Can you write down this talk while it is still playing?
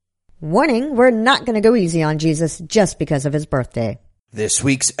Warning, we're not going to go easy on Jesus just because of his birthday. This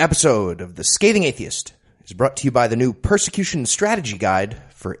week's episode of The Scathing Atheist is brought to you by the new Persecution Strategy Guide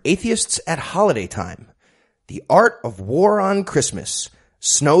for Atheists at Holiday Time. The Art of War on Christmas.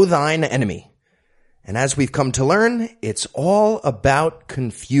 Snow thine enemy. And as we've come to learn, it's all about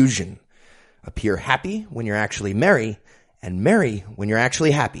confusion. Appear happy when you're actually merry, and merry when you're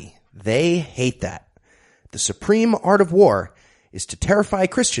actually happy. They hate that. The supreme art of war is to terrify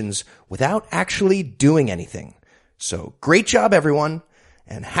Christians without actually doing anything. So great job, everyone,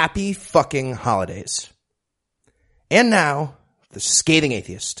 and happy fucking holidays. And now, The Scathing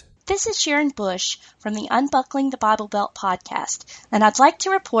Atheist. This is Sharon Bush from the Unbuckling the Bible Belt podcast, and I'd like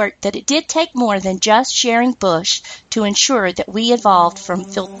to report that it did take more than just Sharon Bush to ensure that we evolved from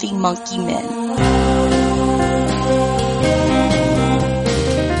filthy monkey men.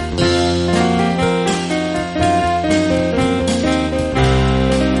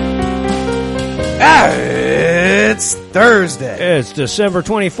 It's Thursday. It's December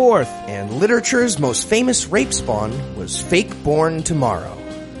 24th. And literature's most famous rape spawn was fake born tomorrow.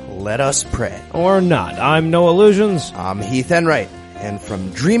 Let us pray. Or not. I'm No Illusions. I'm Heath Enright. And from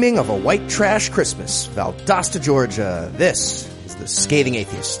Dreaming of a White Trash Christmas, Valdosta, Georgia, this is The Scathing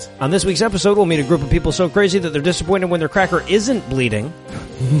Atheist. On this week's episode, we'll meet a group of people so crazy that they're disappointed when their cracker isn't bleeding.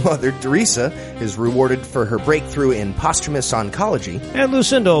 Mother Teresa is rewarded for her breakthrough in posthumous oncology. And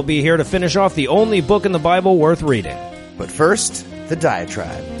Lucinda will be here to finish off the only book in the Bible worth reading. But first, the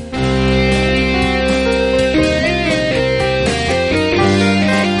diatribe.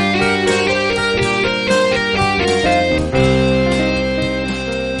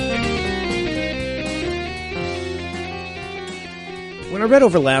 When I read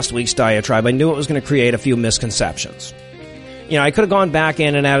over last week's diatribe, I knew it was going to create a few misconceptions. You know, I could have gone back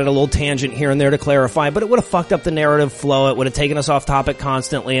in and added a little tangent here and there to clarify, but it would have fucked up the narrative flow, it would have taken us off topic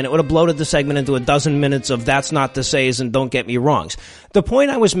constantly, and it would have bloated the segment into a dozen minutes of that's not to say's and don't get me wrongs. The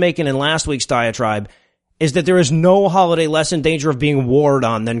point I was making in last week's diatribe is that there is no holiday less in danger of being warred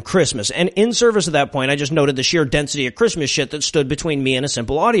on than Christmas. And in service of that point, I just noted the sheer density of Christmas shit that stood between me and a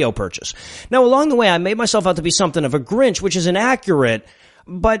simple audio purchase. Now, along the way, I made myself out to be something of a Grinch, which is inaccurate.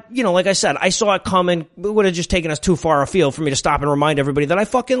 But, you know, like I said, I saw it coming. It would have just taken us too far afield for me to stop and remind everybody that I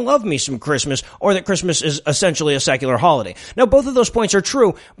fucking love me some Christmas, or that Christmas is essentially a secular holiday. Now, both of those points are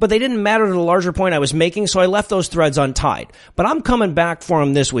true, but they didn't matter to the larger point I was making, so I left those threads untied. But I'm coming back for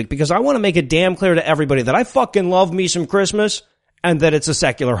them this week because I want to make it damn clear to everybody that I fucking love me some Christmas, and that it's a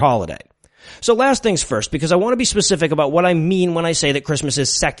secular holiday. So last things first, because I want to be specific about what I mean when I say that Christmas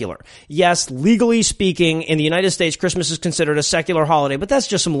is secular. Yes, legally speaking, in the United States, Christmas is considered a secular holiday, but that's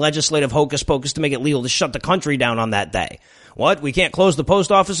just some legislative hocus pocus to make it legal to shut the country down on that day. What? We can't close the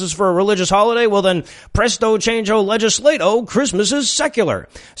post offices for a religious holiday? Well then, presto changeo legislato, Christmas is secular.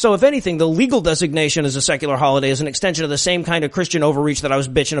 So if anything, the legal designation as a secular holiday is an extension of the same kind of Christian overreach that I was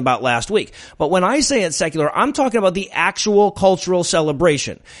bitching about last week. But when I say it's secular, I'm talking about the actual cultural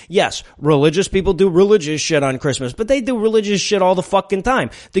celebration. Yes, religious people do religious shit on Christmas, but they do religious shit all the fucking time.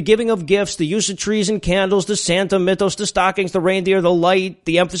 The giving of gifts, the use of trees and candles, the Santa mythos, the stockings, the reindeer, the light,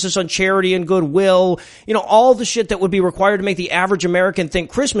 the emphasis on charity and goodwill, you know, all the shit that would be required to make the average American think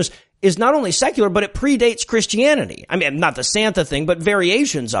Christmas is not only secular, but it predates Christianity. I mean, not the Santa thing, but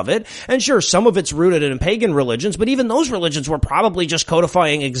variations of it. And sure, some of it's rooted in pagan religions, but even those religions were probably just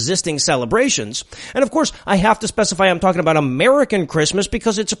codifying existing celebrations. And of course, I have to specify I'm talking about American Christmas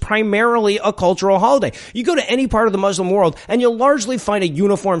because it's primarily a cultural holiday. You go to any part of the Muslim world and you'll largely find a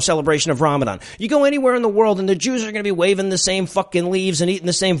uniform celebration of Ramadan. You go anywhere in the world and the Jews are going to be waving the same fucking leaves and eating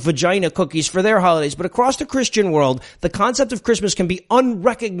the same vagina cookies for their holidays. But across the Christian world, the concept of Christmas can be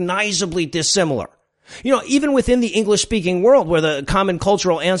unrecognizably dissimilar. You know, even within the English-speaking world, where the common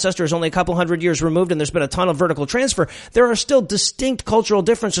cultural ancestor is only a couple hundred years removed and there's been a ton of vertical transfer, there are still distinct cultural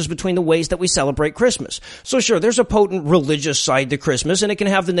differences between the ways that we celebrate Christmas. So sure, there's a potent religious side to Christmas, and it can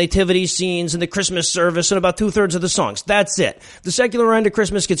have the nativity scenes and the Christmas service and about 2/3 of the songs. That's it. The secular end of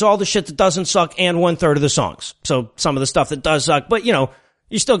Christmas gets all the shit that doesn't suck and 1/3 of the songs. So some of the stuff that does suck, but you know,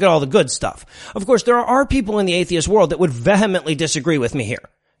 you still get all the good stuff. Of course, there are people in the atheist world that would vehemently disagree with me here.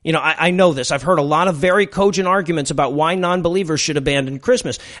 You know, I know this. I've heard a lot of very cogent arguments about why non-believers should abandon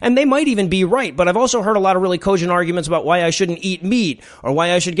Christmas. And they might even be right, but I've also heard a lot of really cogent arguments about why I shouldn't eat meat, or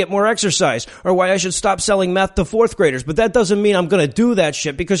why I should get more exercise, or why I should stop selling meth to fourth graders. But that doesn't mean I'm going to do that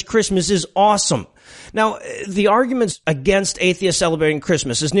shit because Christmas is awesome. Now, the arguments against atheists celebrating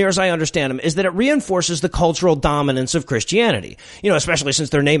Christmas, as near as I understand them, is that it reinforces the cultural dominance of Christianity. Especially since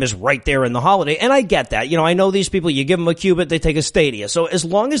their name is right there in the holiday. And I get that. I know these people, you give them a cubit, they take a stadia. So as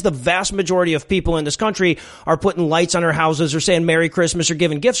long as the vast majority of people in this country are putting lights on their houses or saying Merry Christmas or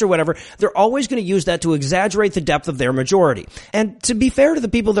giving gifts or whatever, they're always going to use that to exaggerate the depth of their majority. And to be fair to the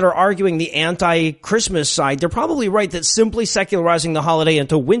people that are arguing the anti-Christmas side, they're probably right that simply secularizing the holiday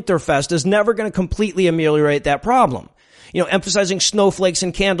into Winterfest is never going to completely ameliorate that problem. Emphasizing snowflakes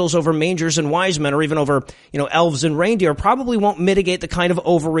and candles over mangers and wise men, or even over, elves and reindeer, probably won't mitigate the kind of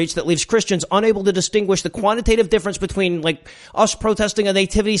overreach that leaves Christians unable to distinguish the quantitative difference between, us protesting a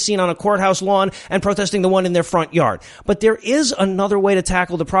nativity scene on a courthouse lawn and protesting the one in their front yard. But there is another way to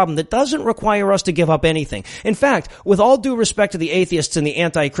tackle the problem that doesn't require us to give up anything. In fact, with all due respect to the atheists in the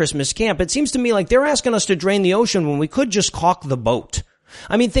anti-Christmas camp, it seems to me like they're asking us to drain the ocean when we could just caulk the boat.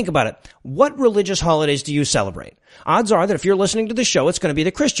 I mean, think about it. What religious holidays do you celebrate? Odds are that if you're listening to the show, it's going to be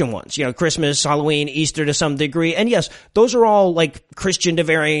the Christian ones. Christmas, Halloween, Easter to some degree. And yes, those are all Christian to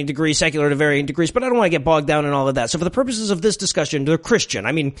varying degrees, secular to varying degrees, but I don't want to get bogged down in all of that. So for the purposes of this discussion, they're Christian.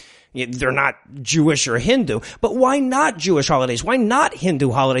 I mean, they're not Jewish or Hindu, but why not Jewish holidays? Why not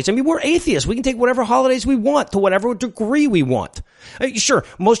Hindu holidays? I mean, we're atheists. We can take whatever holidays we want to whatever degree we want. Sure,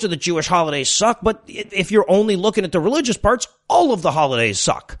 most of the Jewish holidays suck, but if you're only looking at the religious parts, all of the holidays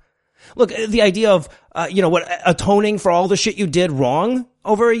suck. Look, the idea of, atoning for all the shit you did wrong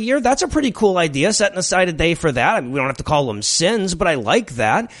over a year, that's a pretty cool idea, setting aside a day for that. I mean, we don't have to call them sins, but I like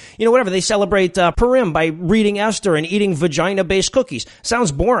that. Whatever, they celebrate Purim by reading Esther and eating vagina-based cookies.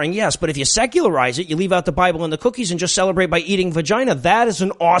 Sounds boring, yes, but if you secularize it, you leave out the Bible and the cookies and just celebrate by eating vagina, that is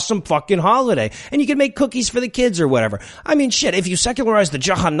an awesome fucking holiday. And you can make cookies for the kids or whatever. I mean, shit, if you secularize the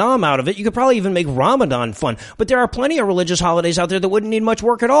Jahannam out of it, you could probably even make Ramadan fun. But there are plenty of religious holidays out there that wouldn't need much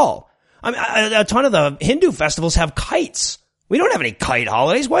work at all. I mean, a ton of the Hindu festivals have kites. We don't have any kite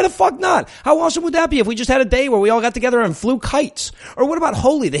holidays. Why the fuck not? How awesome would that be if we just had a day where we all got together and flew kites? Or what about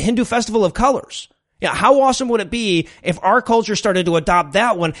Holi, the Hindu festival of colors? Yeah, how awesome would it be if our culture started to adopt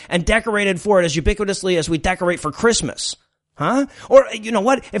that one and decorated for it as ubiquitously as we decorate for Christmas? Huh? Or, you know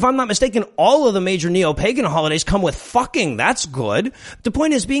what? If I'm not mistaken, all of the major neo-pagan holidays come with fucking. That's good. The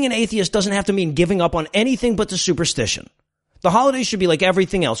point is, being an atheist doesn't have to mean giving up on anything but the superstition. The holidays should be like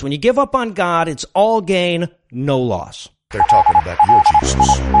everything else. When you give up on God, it's all gain, no loss. They're talking about your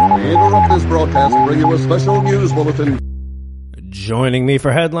Jesus. We interrupt this broadcast to bring you a special news bulletin. Joining me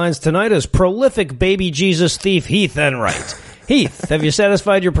for headlines tonight is prolific baby Jesus thief Heath Enright. Heath, have you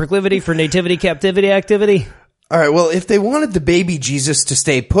satisfied your proclivity for nativity captivity activity? All right, well, if they wanted the baby Jesus to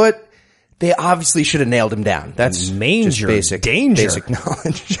stay put, they obviously should have nailed him down. That's manger, just basic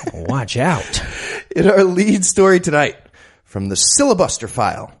knowledge. Watch out. In our lead story tonight, from the Syllabuster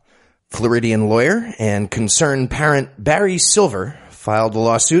file, Floridian lawyer and concerned parent Barry Silver filed a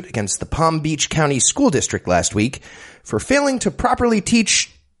lawsuit against the Palm Beach County School District last week for failing to properly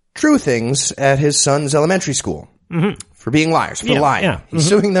teach true things at his son's elementary school. Mm-hmm. For being liars, for lying. Yeah. Mm-hmm. He's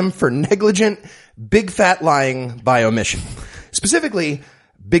suing them for negligent, big fat lying by omission. Specifically,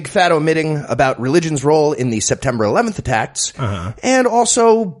 big fat omitting about religion's role in the September 11th attacks, and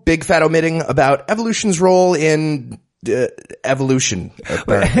also big fat omitting about evolution's role in evolution.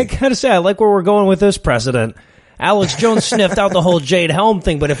 I gotta say, I like where we're going with this precedent. Alex Jones sniffed out the whole Jade Helm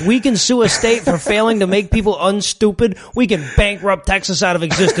thing, but if we can sue a state for failing to make people unstupid, we can bankrupt Texas out of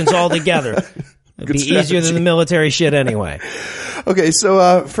existence altogether. It'd be easier than the military shit anyway. Okay,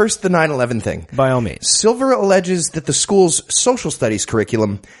 so first the 9/11 thing. By all means. Silver alleges that the school's social studies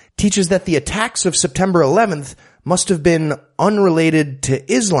curriculum teaches that the attacks of September 11th must have been unrelated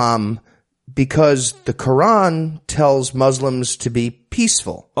to Islam because the Quran tells Muslims to be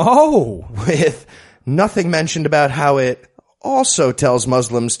peaceful. Oh! With nothing mentioned about how it also tells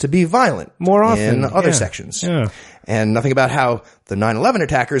Muslims to be violent. More often. In other sections. Yeah. And nothing about how the 9/11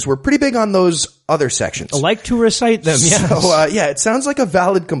 attackers were pretty big on those other sections. I like to recite them, yes. So, it sounds like a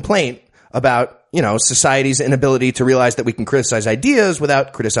valid complaint about, society's inability to realize that we can criticize ideas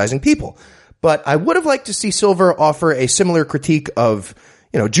without criticizing people. But I would have liked to see Silver offer a similar critique of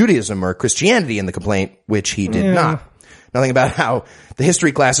Judaism or Christianity in the complaint, which he did not. Nothing about how the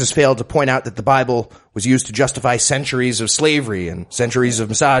history classes failed to point out that the Bible was used to justify centuries of slavery and centuries of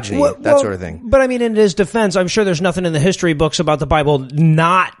misogyny, that sort of thing. But I mean, in his defense, I'm sure there's nothing in the history books about the Bible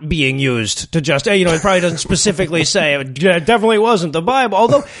not being used to just, it probably doesn't specifically say it definitely wasn't the Bible.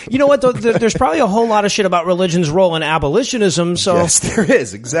 Although, you know what, there's probably a whole lot of shit about religion's role in abolitionism, so. Yes, there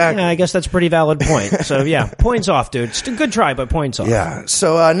is, exactly. Yeah, I guess that's a pretty valid point. So yeah, points off, dude. It's a good try, but points off. Yeah,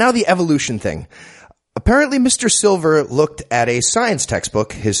 so now the evolution thing. Apparently, Mr. Silver looked at a science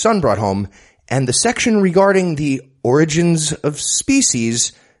textbook his son brought home And the section regarding the origins of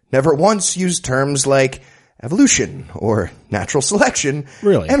species never once used terms like evolution or natural selection.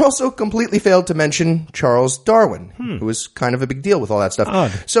 Really? And also completely failed to mention Charles Darwin, who was kind of a big deal with all that stuff.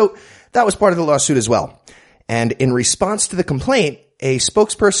 Odd. So that was part of the lawsuit as well. And in response to the complaint, a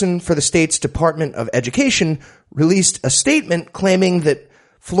spokesperson for the state's Department of Education released a statement claiming that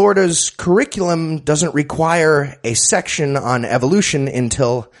Florida's curriculum doesn't require a section on evolution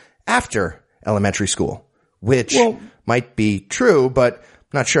until after elementary school, which might be true, but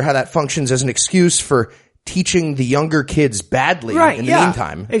I'm not sure how that functions as an excuse for teaching the younger kids badly in the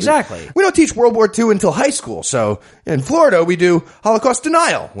meantime. Exactly. We don't teach World War II until high school, so in Florida we do Holocaust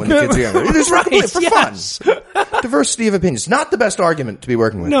denial when the kids are younger. It is for fun. Diversity of opinions. Not the best argument to be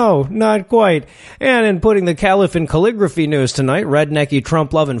working with. No, not quite. And in putting the caliph in calligraphy news tonight, rednecky,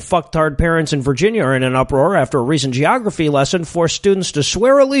 Trump-loving, fucktard parents in Virginia are in an uproar after a recent geography lesson forced students to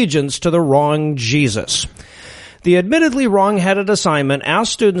swear allegiance to the wrong Jesus. The admittedly wrong-headed assignment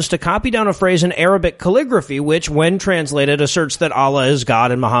asked students to copy down a phrase in Arabic calligraphy, which, when translated, asserts that Allah is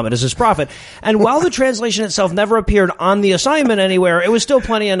God and Muhammad is his prophet. And while the translation itself never appeared on the assignment anywhere, it was still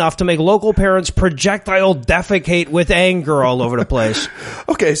plenty enough to make local parents projectile defecate with anger all over the place.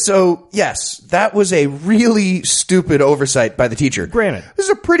 Okay, so, yes, that was a really stupid oversight by the teacher. Granted. This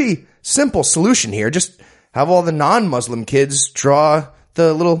is a pretty simple solution here. Just have all the non-Muslim kids draw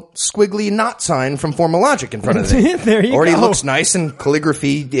the little squiggly knot sign from Formal Logic in front of the There you already go. Looks nice and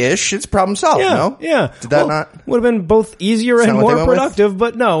calligraphy-ish. It's problem solved, no? Yeah. Did that not? Would have been both easier and more productive,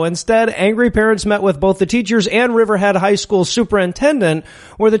 but no. Instead, angry parents met with both the teachers and Riverhead High School superintendent,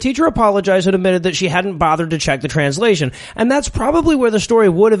 where the teacher apologized and admitted that she hadn't bothered to check the translation. And that's probably where the story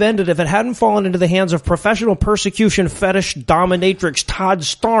would have ended if it hadn't fallen into the hands of professional persecution fetish dominatrix Todd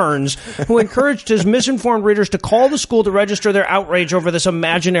Starnes, who encouraged his misinformed readers to call the school to register their outrage over this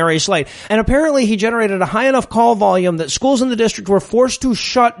imaginary slight. And apparently he generated a high enough call volume that schools in the district were forced to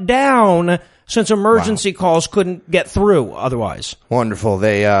shut down since emergency calls couldn't get through otherwise. Wonderful.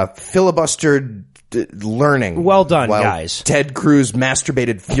 They filibustered learning. Well done, while guys. Ted Cruz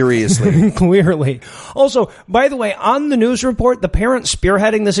masturbated furiously. Clearly. Also, by the way, on the news report, the parent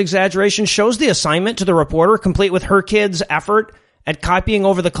spearheading this exaggeration shows the assignment to the reporter, complete with her kid's effort at copying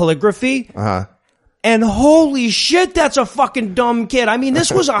over the calligraphy. Uh-huh. And holy shit, that's a fucking dumb kid. I mean,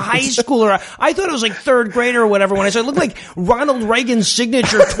 this was a high schooler. I thought it was like third grader or whatever when I said it looked like Ronald Reagan's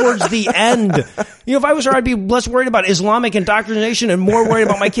signature towards the end. You know, if I was her, I'd be less worried about Islamic indoctrination and more worried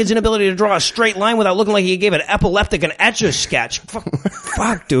about my kid's inability to draw a straight line without looking like he gave an epileptic an Etch-a-Sketch.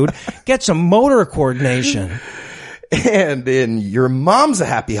 Fuck, dude. Get some motor coordination. And in your mom's a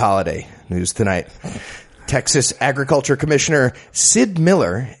happy holiday news tonight, Texas Agriculture Commissioner Sid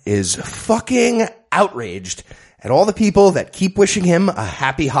Miller is fucking outraged at all the people that keep wishing him a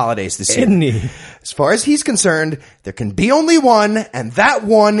happy holidays this year. Isn't he? As far as he's concerned, there can be only one, and that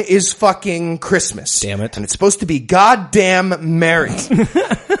one is fucking Christmas. Damn it. And it's supposed to be goddamn merry.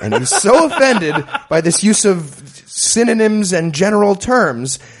 And he's so offended by this use of synonyms and general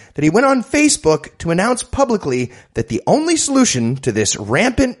terms that he went on Facebook to announce publicly that the only solution to this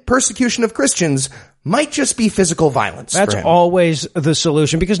rampant persecution of Christians might just be physical violence. That's always the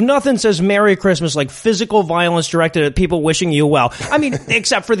solution, because nothing says Merry Christmas like physical violence directed at people wishing you well. I mean,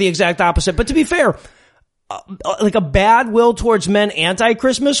 except for the exact opposite. But to be fair, like a bad will towards men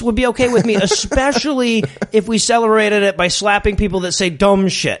anti-Christmas would be okay with me, especially if we celebrated it by slapping people that say dumb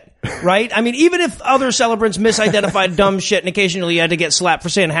shit. Right? I mean, even if other celebrants misidentified dumb shit and occasionally you had to get slapped for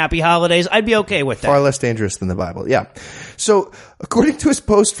saying happy holidays, I'd be okay with that. Far less dangerous than the Bible. Yeah. So, according to his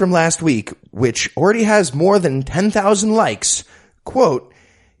post from last week, which already has more than 10,000 likes, quote,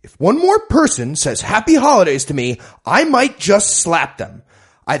 if one more person says happy holidays to me, I might just slap them.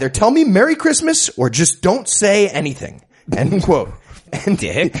 Either tell me Merry Christmas or just don't say anything. End quote. And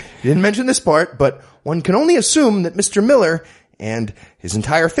Dick, he didn't mention this part, but one can only assume that Mr. Miller and his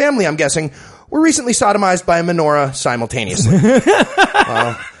entire family, I'm guessing, were recently sodomized by a menorah simultaneously.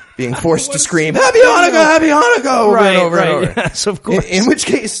 Being forced to scream, Happy Hanukkah, over and over and over. Yes, of course. In which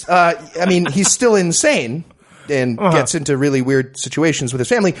case, I mean, he's still insane and gets into really weird situations with his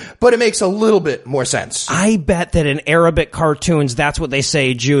family, but it makes a little bit more sense. I bet that in Arabic cartoons, that's what they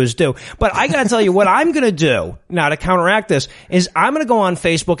say Jews do. But I gotta tell you, what I'm gonna do now to counteract this is I'm gonna go on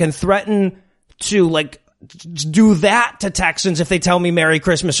Facebook and threaten to, like, do that to Texans if they tell me Merry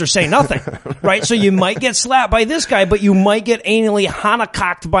Christmas or say nothing, right? So you might get slapped by this guy, but you might get anally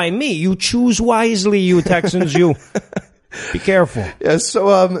Hanukkah'd by me. You choose wisely, you Texans, you. Be careful. Yeah, so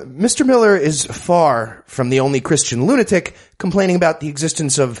Mr. Miller is far from the only Christian lunatic complaining about the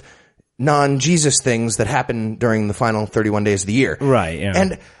existence of non-Jesus things that happen during the final 31 days of the year. Right, yeah.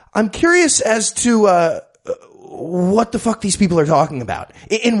 And I'm curious as to what the fuck these people are talking about.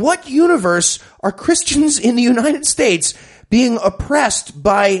 In what universe are Christians in the United States being oppressed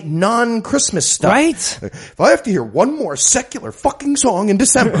by non-Christmas stuff? Right? If I have to hear one more secular fucking song in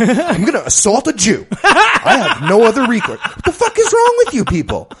December, I'm gonna assault a Jew. I have no other recourse. What the fuck is wrong with you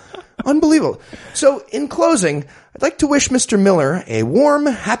people? Unbelievable. So, in closing, I'd like to wish Mr. Miller a warm,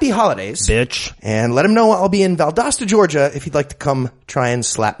 happy holidays. Bitch. And let him know I'll be in Valdosta, Georgia if he'd like to come try and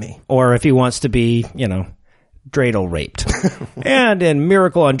slap me. Or if he wants to be, dreidel raped. And in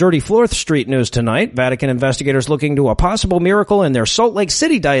Miracle on Dirty Fourth Street news tonight, Vatican investigators looking into a possible miracle in their Salt Lake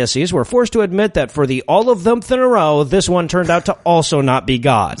City diocese were forced to admit that for the all of them in a row, this one turned out to also not be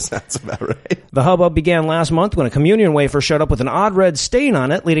God. That's about right. The hubbub began last month when a communion wafer showed up with an odd red stain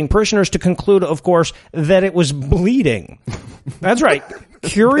on it, leading parishioners to conclude, of course, that it was bleeding. That's right.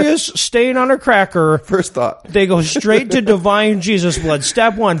 Curious stain on a cracker. First thought. They go straight to divine Jesus blood.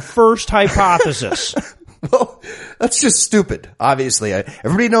 Step one, first hypothesis. Well, that's just stupid, obviously.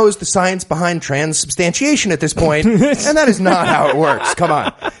 Everybody knows the science behind transubstantiation at this point, and that is not how it works. Come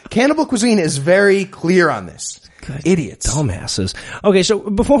on. Cannibal Cuisine is very clear on this. Good idiots. Dumbasses. Okay, so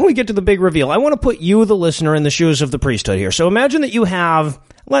before we get to the big reveal, I want to put you, the listener, in the shoes of the priesthood here. So imagine that you have,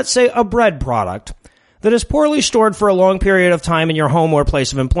 let's say, a bread product that is poorly stored for a long period of time in your home or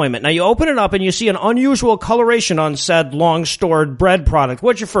place of employment. Now, you open it up and you see an unusual coloration on said long-stored bread product.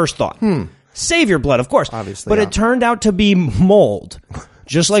 What's your first thought? Save your blood, of course. Obviously, but yeah. It turned out to be mold.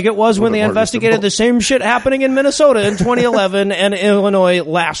 Just like it was when they investigated the same shit happening in Minnesota in 2011 and Illinois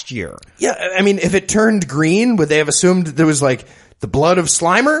last year. Yeah, I mean, if it turned green, would they have assumed there was like the blood of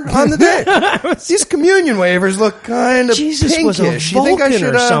Slimer on the day? These communion wavers look kind of Jesus pinkish. was a Vulcan you think I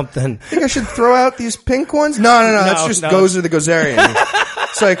should, or something. Think I should throw out these pink ones? No, that's just goes to the Gozerian.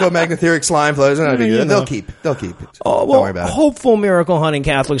 Psychomagnetheric slime flows. They'll keep. Oh, well, Don't worry about it. Hopeful miracle hunting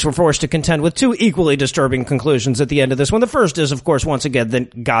Catholics were forced to contend with two equally disturbing conclusions at the end of this one. The first is, of course, once again,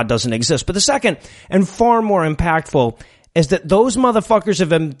 that God doesn't exist. But the second, and far more impactful, is that those motherfuckers have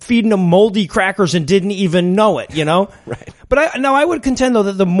been feeding them moldy crackers and didn't even know it, Right. But I would contend, though,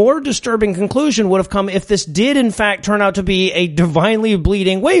 that the more disturbing conclusion would have come if this did, in fact, turn out to be a divinely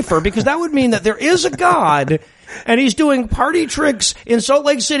bleeding wafer, because that would mean that there is a God, and he's doing party tricks in Salt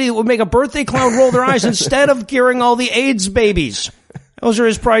Lake City that would make a birthday clown roll their eyes instead of curing all the AIDS babies. Those are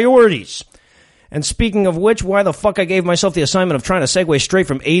his priorities. And speaking of which, why the fuck I gave myself the assignment of trying to segue straight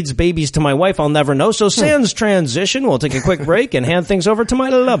from AIDS babies to my wife, I'll never know. So sans transition, we'll take a quick break and hand things over to my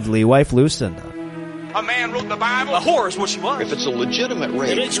lovely wife, Lucinda. A man wrote the Bible. A whore is what she was. If it's a legitimate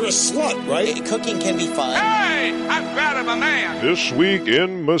rape, it makes her a slut, right? Cooking can be fun. Hey, I'm proud of a man. This week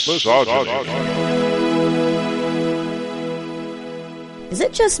in misogyny. Is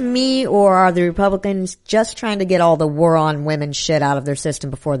it just me, or are the Republicans just trying to get all the war on women shit out of their system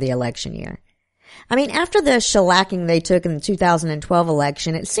before the election year? I mean, after the shellacking they took in the 2012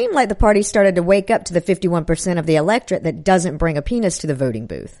 election, it seemed like the party started to wake up to the 51% of the electorate that doesn't bring a penis to the voting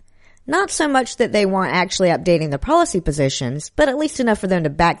booth. Not so much that they weren't actually updating their policy positions, but at least enough for them to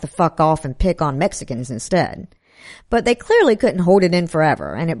back the fuck off and pick on Mexicans instead. But they clearly couldn't hold it in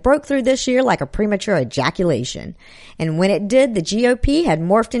forever, and it broke through this year like a premature ejaculation. And when it did, the GOP had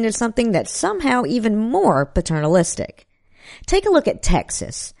morphed into something that's somehow even more paternalistic. Take a look at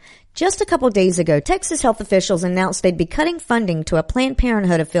Texas. Just a couple days ago, Texas health officials announced they'd be cutting funding to a Planned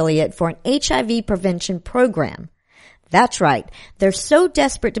Parenthood affiliate for an HIV prevention program. That's right. They're so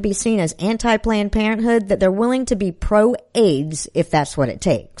desperate to be seen as anti-Planned Parenthood that they're willing to be pro-AIDS if that's what it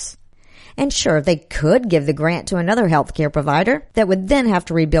takes. And sure, they could give the grant to another healthcare provider that would then have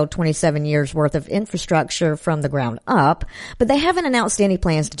to rebuild 27 years worth of infrastructure from the ground up, but they haven't announced any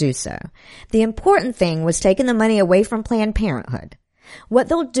plans to do so. The important thing was taking the money away from Planned Parenthood. What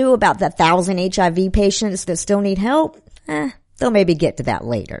they'll do about the 1,000 HIV patients that still need help, they'll maybe get to that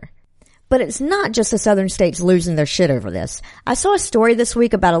later. But it's not just the southern states losing their shit over this. I saw a story this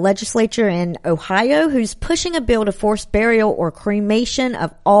week about a legislature in Ohio who's pushing a bill to force burial or cremation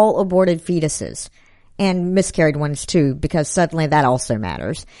of all aborted fetuses. And miscarried ones too, because suddenly that also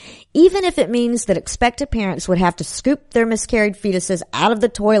matters. Even if it means that expectant parents would have to scoop their miscarried fetuses out of the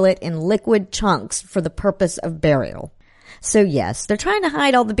toilet in liquid chunks for the purpose of burial. So yes, they're trying to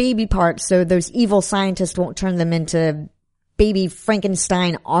hide all the baby parts so those evil scientists won't turn them into baby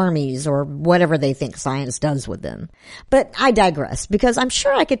Frankenstein armies or whatever they think science does with them. But I digress, because I'm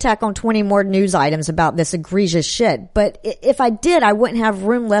sure I could tack on 20 more news items about this egregious shit, but if I did, I wouldn't have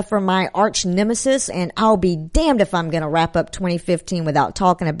room left for my arch nemesis, and I'll be damned if I'm gonna wrap up 2015 without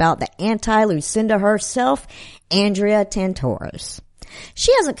talking about the anti-Lucinda herself, Andrea Tantoris.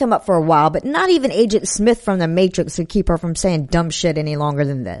 She hasn't come up for a while, but not even Agent Smith from The Matrix could keep her from saying dumb shit any longer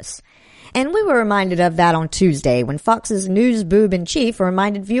than this. And we were reminded of that on Tuesday when Fox's news boob-in-chief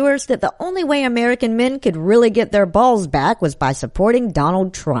reminded viewers that the only way American men could really get their balls back was by supporting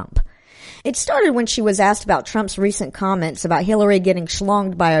Donald Trump. It started when she was asked about Trump's recent comments about Hillary getting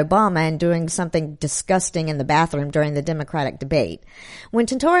schlonged by Obama and doing something disgusting in the bathroom during the Democratic debate. When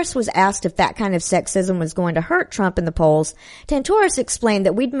Tantoris was asked if that kind of sexism was going to hurt Trump in the polls, Tantoris explained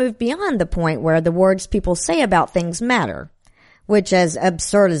that we'd moved beyond the point where the words people say about things matter. Which, as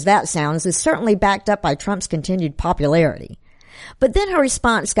absurd as that sounds, is certainly backed up by Trump's continued popularity. But then her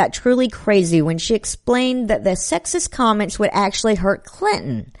response got truly crazy when she explained that the sexist comments would actually hurt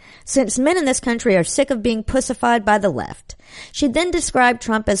Clinton, since men in this country are sick of being pussified by the left. She then described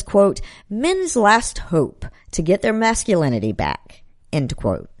Trump as, quote, men's last hope to get their masculinity back, end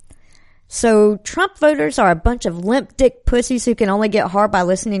quote. So Trump voters are a bunch of limp dick pussies who can only get hard by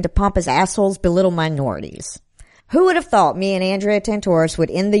listening to pompous assholes belittle minorities. Who would have thought me and Andrea Tantoris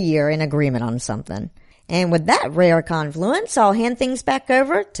would end the year in agreement on something? And with that rare confluence, I'll hand things back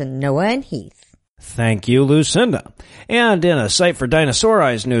over to Noah and Heath. Thank you, Lucinda. And in a Sight for Dinosaur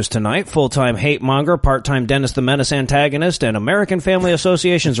Eyes news tonight, full-time hate monger, part-time Dennis the Menace antagonist, and American Family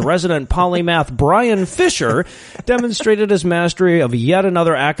Association's resident polymath Brian Fisher demonstrated his mastery of yet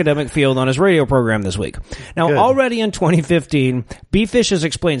another academic field on his radio program this week. Now, already in 2015, B-Fish has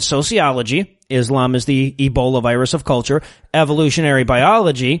explained sociology, Islam is the Ebola virus of culture, evolutionary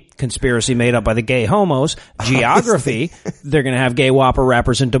biology, conspiracy made up by the gay homos, geography, they're going to have gay whopper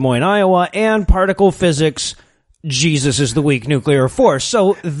rappers in Des Moines, Iowa, and particle physics, Jesus is the weak nuclear force.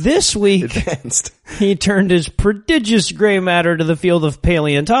 So this week, he turned his prodigious gray matter to the field of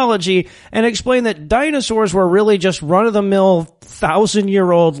paleontology and explained that dinosaurs were really just run-of-the-mill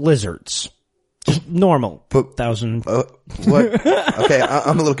 1,000-year-old lizards. Normal. 1,000. What? Okay,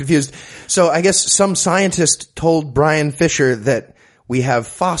 I'm a little confused. So I guess some scientist told Brian Fisher that we have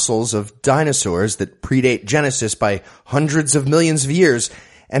fossils of dinosaurs that predate Genesis by hundreds of millions of years,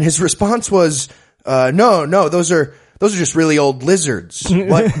 and his response was, no, those are just really old lizards.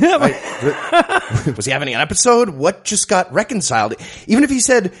 What? Was he having an episode? What just got reconciled? Even if he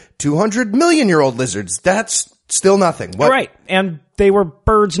said 200 million-year-old lizards, that's still nothing. What? Right. And they were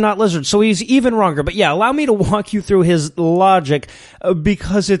birds, not lizards. So he's even wronger. But yeah, allow me to walk you through his logic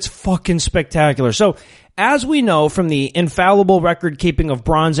because it's fucking spectacular. So as we know from the infallible record keeping of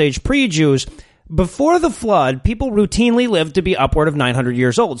Bronze Age pre-Jews, before the flood, people routinely lived to be upward of 900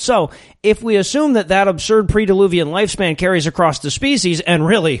 years old. So if we assume that that absurd pre-Diluvian lifespan carries across the species, and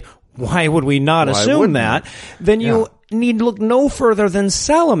really, why would we not assume that? Then you need look no further than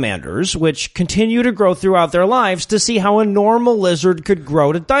salamanders, which continue to grow throughout their lives, to see how a normal lizard could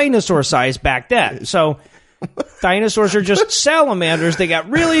grow to dinosaur size back then. So dinosaurs are just salamanders. They got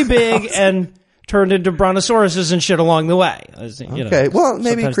really big and turned into brontosauruses and shit along the way. Okay, well,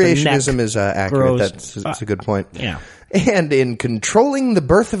 maybe creationism is accurate. That's a good point. Yeah. And in Controlling the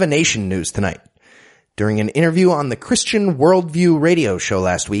Birth of a Nation news tonight, during an interview on the Christian Worldview radio show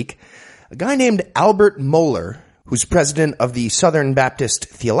last week, a guy named Albert Mohler, who's president of the Southern Baptist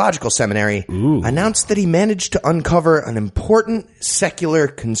Theological Seminary, announced that he managed to uncover an important secular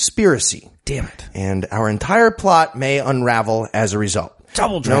conspiracy. Damn it. And our entire plot may unravel as a result.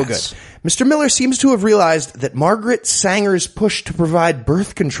 Double dress. No good. Mr. Miller seems to have realized that Margaret Sanger's push to provide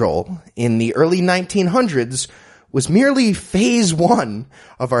birth control in the early 1900s was merely phase one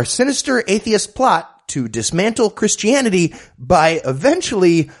of our sinister atheist plot to dismantle Christianity by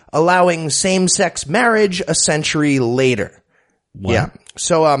eventually allowing same-sex marriage a century later. What? Yeah.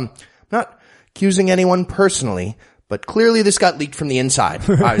 So, I'm not accusing anyone personally, but clearly this got leaked from the inside.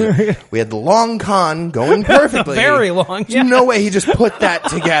 We had the long con going perfectly. Very long. There's no way he just put that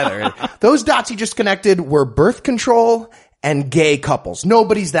together. Those dots he just connected were birth control and gay couples.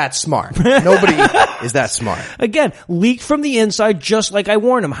 Nobody's that smart. Nobody is that smart. Again, leaked from the inside, just like I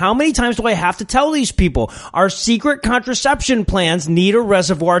warned him. How many times do I have to tell these people? Our secret contraception plans need a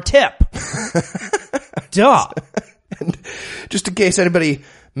reservoir tip. Duh. And just in case anybody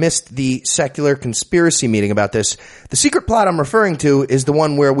missed the secular conspiracy meeting about this, the secret plot I'm referring to is the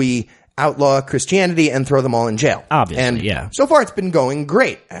one where we outlaw Christianity and throw them all in jail. Obviously, and yeah. So far it's been going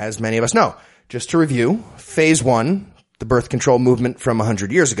great, as many of us know. Just to review, phase one, the birth control movement from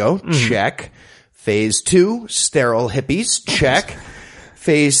 100 years ago, check. Phase two, sterile hippies, check.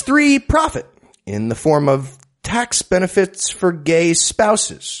 Phase three, profit, in the form of tax benefits for gay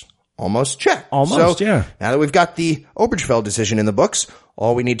spouses. Almost check. Almost, yeah. Now that we've got the Obergefell decision in the books,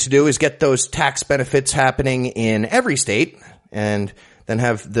 all we need to do is get those tax benefits happening in every state, and then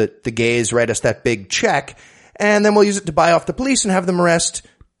have the gays write us that big check, and then we'll use it to buy off the police and have them arrest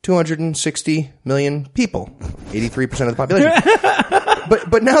 260 million people, 83% of the population.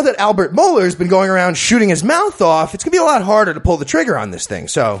 But now that Albert Mueller's been going around shooting his mouth off, it's going to be a lot harder to pull the trigger on this thing.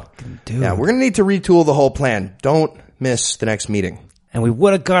 So, yeah, we're going to need to retool the whole plan. Don't miss the next meeting. And we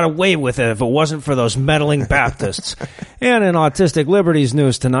would have got away with it if it wasn't for those meddling Baptists. And in Autistic Liberties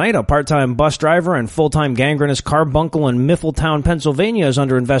news tonight, a part-time bus driver and full-time gangrenous carbuncle in Miffletown, Pennsylvania is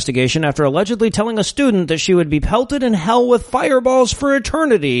under investigation after allegedly telling a student that she would be pelted in hell with fireballs for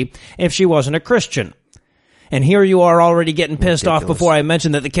eternity if she wasn't a Christian. And here you are already getting pissed off before I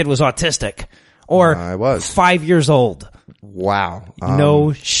mentioned that the kid was autistic. Or I was 5 years old. Wow.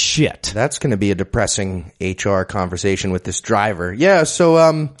 No shit. That's going to be a depressing HR conversation with this driver. Yeah, so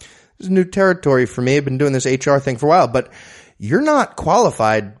this is new territory for me. I've been doing this HR thing for a while, but you're not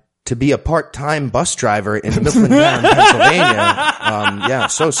qualified to be a part-time bus driver in Mifflintown, Pennsylvania. Yeah,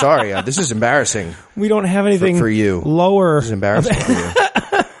 so sorry. This is embarrassing. We don't have anything for you. Lower. This is embarrassing for you.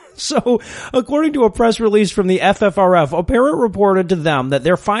 So, according to a press release from the FFRF, a parent reported to them that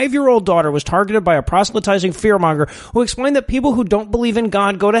their 5-year-old daughter was targeted by a proselytizing fearmonger who explained that people who don't believe in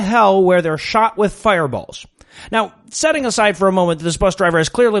God go to hell where they're shot with fireballs. Now, setting aside for a moment that this bus driver has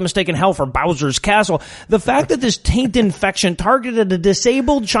clearly mistaken hell for Bowser's Castle, the fact that this taint infection targeted a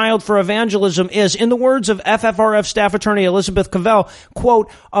disabled child for evangelism is, in the words of FFRF staff attorney Elizabeth Cavell,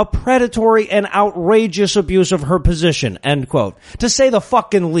 quote, a predatory and outrageous abuse of her position, end quote. To say the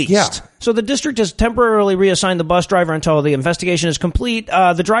fucking least. Yeah. So the district has temporarily reassigned the bus driver until the investigation is complete.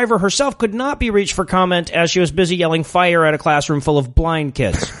 The driver herself could not be reached for comment as she was busy yelling fire at a classroom full of blind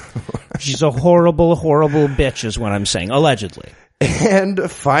kids. She's a horrible, horrible bitch is what I'm saying, allegedly. And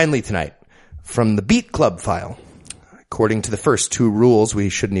finally tonight, from the Beat Club file. According to the first two rules, we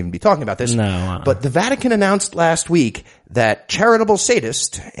shouldn't even be talking about this. No. But the Vatican announced last week that charitable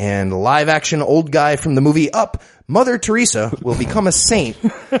sadist and live-action old guy from the movie Up, Mother Teresa, will become a saint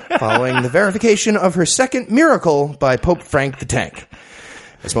following the verification of her second miracle by Pope Frank the Tank.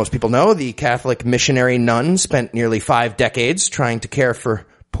 As most people know, the Catholic missionary nun spent nearly 5 decades trying to care for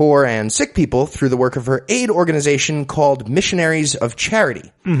poor and sick people through the work of her aid organization called Missionaries of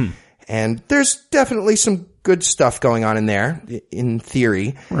Charity. Mm-hmm. And there's definitely some good stuff going on in there, in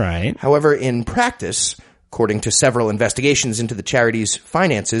theory. Right. However, in practice, according to several investigations into the charity's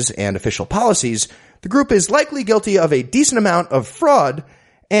finances and official policies, the group is likely guilty of a decent amount of fraud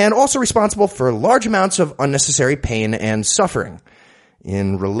and also responsible for large amounts of unnecessary pain and suffering.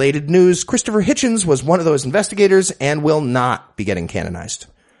 In related news, Christopher Hitchens was one of those investigators and will not be getting canonized.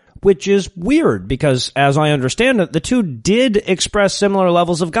 Which is weird because, as I understand it, the two did express similar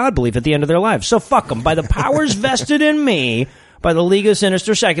levels of God belief at the end of their lives. So fuck them. By the powers vested in me by the League of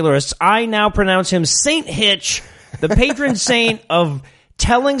Sinister Secularists, I now pronounce him Saint Hitch, the patron saint of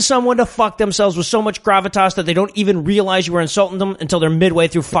telling someone to fuck themselves with so much gravitas that they don't even realize you were insulting them until they're midway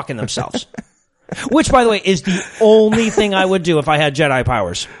through fucking themselves. Which, by the way, is the only thing I would do if I had Jedi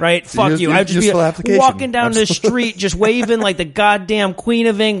powers, right? Fuck you. I would just be walking down the street, just waving like the goddamn Queen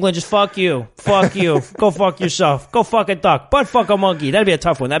of England. Just fuck you. Fuck you. Go fuck yourself. Go fuck a duck. But fuck a monkey. That'd be a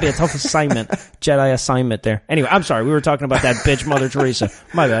tough one. That'd be a tough assignment. Jedi assignment there. Anyway, I'm sorry. We were talking about that bitch, Mother Teresa.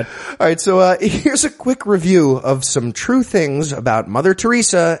 My bad. All right. So, here's a quick review of some true things about Mother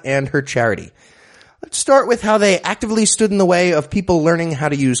Teresa and her charity. Let's start with how they actively stood in the way of people learning how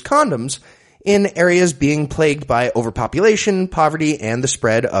to use condoms in areas being plagued by overpopulation, poverty, and the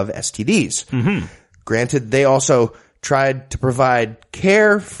spread of STDs. Mm-hmm. Granted, they also tried to provide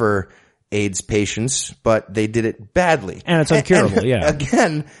care for AIDS patients, but they did it badly. And it's uncurable, yeah.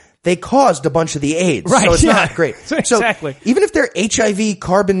 Again, they caused a bunch of the AIDS, right, so it's not great. Exactly. So even if their HIV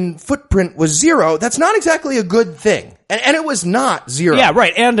carbon footprint was 0, that's not exactly a good thing. And it was not 0. Yeah,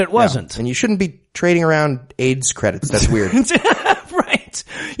 right, and it wasn't. No. And you shouldn't be trading around AIDS credits. That's weird. Right.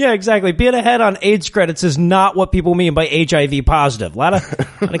 Yeah, exactly. Being ahead on AIDS credits is not what people mean by HIV positive. A lot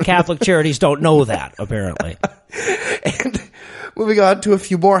of Catholic charities don't know that, apparently. And moving on to a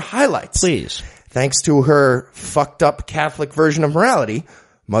few more highlights. Please. Thanks to her fucked up Catholic version of morality,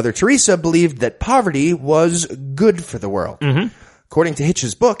 Mother Teresa believed that poverty was good for the world. Mm-hmm. According to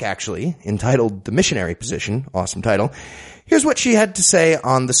Hitch's book, actually, entitled The Missionary Position, awesome title, here's what she had to say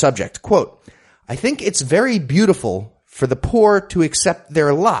on the subject. Quote, I think it's very beautiful for the poor to accept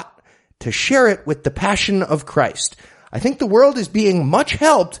their lot, to share it with the passion of Christ. I think the world is being much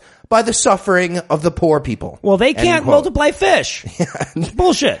helped by the suffering of the poor people. Well, they can't multiply fish. It's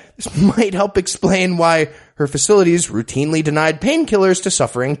bullshit. This might help explain why her facilities routinely denied painkillers to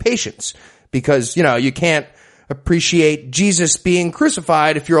suffering patients. Because, you can't appreciate Jesus being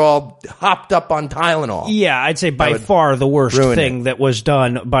crucified if you're all hopped up on Tylenol. Yeah, I'd say by far the worst thing that was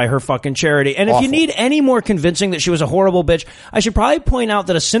done by her fucking charity. And if you need any more convincing that she was a horrible bitch, I should probably point out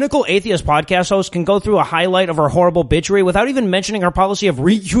that a cynical atheist podcast host can go through a highlight of her horrible bitchery without even mentioning her policy of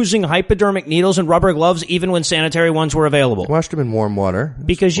reusing hypodermic needles and rubber gloves even when sanitary ones were available. Washed them in warm water.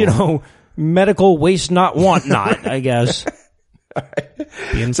 Because, medical waste not, want not, I guess. All right.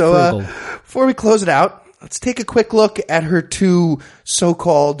 Being frugal. Before we close it out, let's take a quick look at her two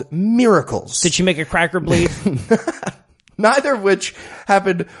so-called miracles. Did she make a cracker bleed? Neither of which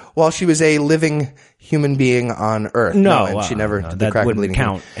happened while she was a living human being on Earth. No, and she never did the that cracker wouldn't bleeding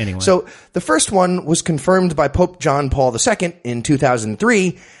count thing. anyway. So the first one was confirmed by Pope John Paul II in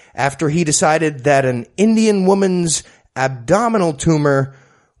 2003 after he decided that an Indian woman's abdominal tumor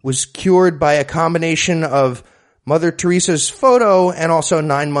was cured by a combination of Mother Teresa's photo and also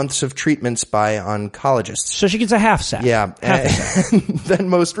 9 months of treatments by oncologists. So she gets a half sack. Yeah. And then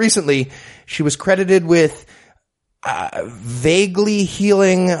most recently, she was credited with vaguely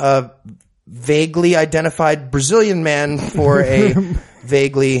healing a vaguely identified Brazilian man for a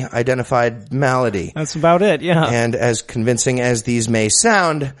vaguely identified malady. That's about it, yeah. And as convincing as these may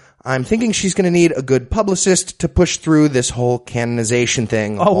sound, I'm thinking she's going to need a good publicist to push through this whole canonization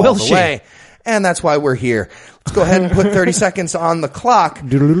thing all will the she? way. And that's why we're here. Let's go ahead and put 30 seconds on the clock.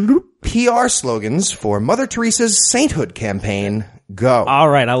 PR slogans for Mother Teresa's sainthood campaign. Go. All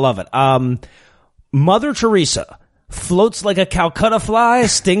right, I love it. Mother Teresa floats like a Calcutta fly,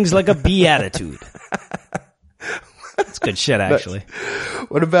 stings like a beatitude. That's good shit, actually.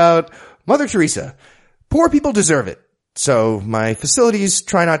 What about Mother Teresa? Poor people deserve it. So my facilities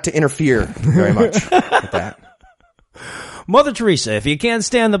try not to interfere very much with that. Mother Teresa, if you can't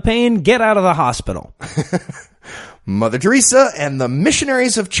stand the pain, get out of the hospital. Mother Teresa and the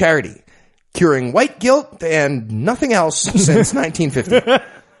Missionaries of Charity, curing white guilt and nothing else since 1950.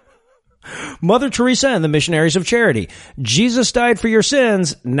 Mother Teresa and the Missionaries of Charity. Jesus died for your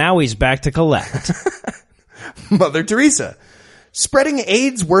sins, now he's back to collect. Mother Teresa, spreading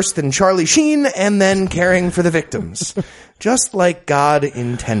AIDS worse than Charlie Sheen and then caring for the victims. Just like God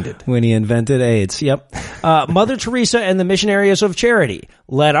intended. When he invented AIDS, yep. Mother Teresa and the Missionaries of Charity.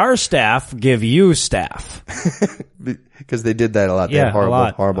 Let our staff give you staff. Because they did that a lot. They Yeah, had horrible, a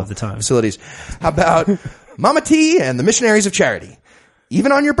lot horrible of the time. facilities. How about Mama T and the Missionaries of Charity?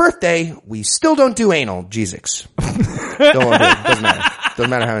 Even on your birthday, we still don't do anal, Jesus. Don't want to do it. Doesn't matter. Doesn't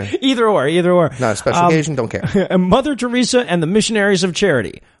matter how many. Either or. Not a special occasion, don't care. And Mother Teresa and the Missionaries of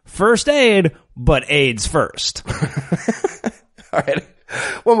Charity. First aid, but AIDS first. All right.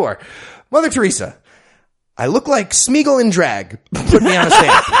 One more. Mother Teresa. I look like Smeagol in drag. Put me on a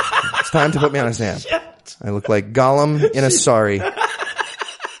stamp. It's time to put me on a stamp. I look like Gollum in a sari.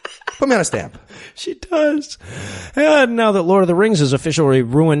 Put me on a stamp. She does. And now that Lord of the Rings is officially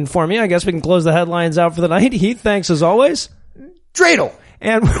ruined for me, I guess we can close the headlines out for the night. Heath, thanks as always. Dreidel.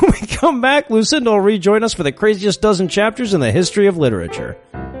 And when we come back, Lucinda will rejoin us for the craziest dozen chapters in the history of literature.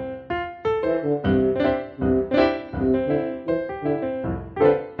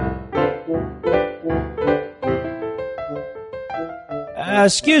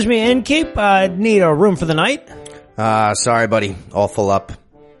 Excuse me, innkeep, need a room for the night? Sorry, buddy. All full up.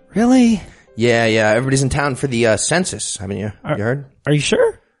 Really? Yeah. Everybody's in town for the census, haven't you? You heard? Are you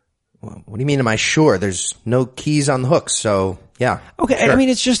sure? Well, what do you mean, am I sure? There's no keys on the hooks, so yeah. Okay, sure. I mean,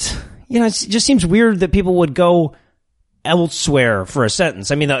 it's just, it just seems weird that people would go elsewhere for a sentence.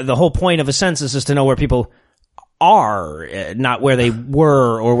 I mean, the whole point of a census is to know where people are, not where they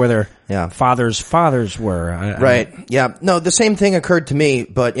were or where their fathers' were. Right. Yeah. No, the same thing occurred to me,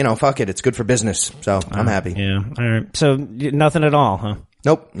 but, fuck it. It's good for business, so I'm happy. Yeah. All right. So, nothing at all, huh?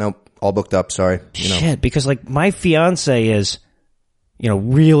 Nope. All booked up, sorry. Shit, because, my fiance is,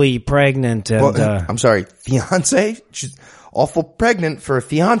 really pregnant and... Well, I'm sorry, fiance? She's awful pregnant for a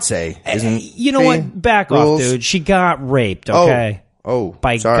fiance, isn't You know she? what? Back Rules? off, dude. She got raped, okay? Oh.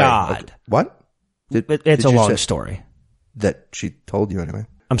 By sorry. God. What? It's a you long say story. That she told you anyway.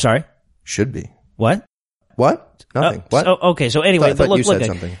 I'm sorry? Should be. What? Nothing. What? Okay, so anyway, I thought look, you said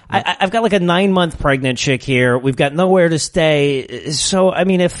something. I've got like a 9-month pregnant chick here. We've got nowhere to stay. So, I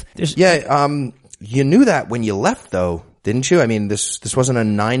mean, if there's... Yeah, you knew that when you left, though, didn't you? I mean, this wasn't a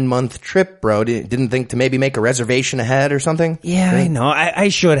 9-month trip, bro. Didn't think to maybe make a reservation ahead or something? Yeah, I know. I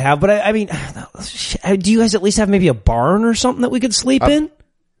should have, but I mean, do you guys at least have maybe a barn or something that we could sleep in?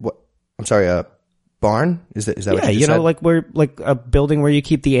 What? I'm sorry, barn? Is that what you just said? like a building where you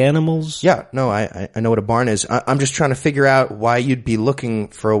keep the animals? Yeah, no, I know what a barn is. I'm just trying to figure out why you'd be looking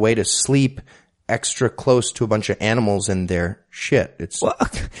for a way to sleep extra close to a bunch of animals and their shit. It's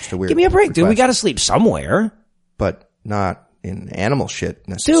just a weird give me a break, request. dude. We gotta sleep somewhere. but not in animal shit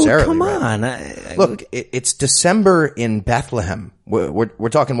necessarily. Dude, come right? on. Look, it's December in Bethlehem. We're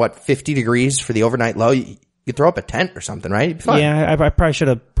talking, 50 degrees for the overnight low? You throw up a tent or something, right? You'd be fine. Yeah, I probably should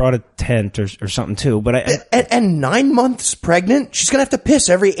have brought a tent or something too, but And 9 months pregnant? She's gonna have to piss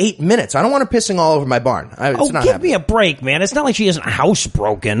every 8 minutes. I don't want her pissing all over my barn. It's not give happening. me a break, man. It's not like she isn't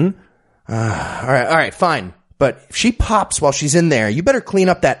housebroken. All right, fine. But if she pops while she's in there, you better clean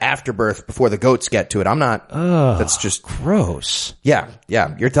up that afterbirth before the goats get to it. I'm not. That's just gross. Yeah.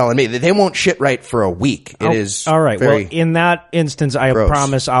 You're telling me they won't shit right for a week. It is all right. Very well, in that instance, I gross.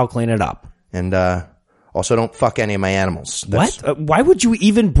 promise I'll clean it up. And also, don't fuck any of my animals. What? Why would you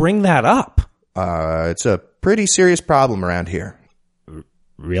even bring that up? It's a pretty serious problem around here.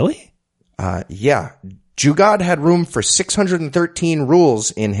 Really? Yeah. Jugad had room for 613 rules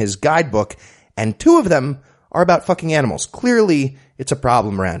in his guidebook, and 2 of them are about fucking animals. Clearly, it's a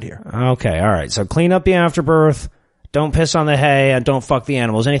problem around here. Okay, all right. So clean up the afterbirth, don't piss on the hay, and don't fuck the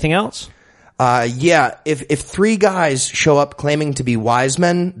animals. Anything else? Yeah. If 3 guys show up claiming to be wise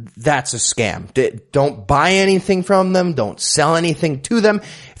men, that's a scam. Don't buy anything from them. Don't sell anything to them.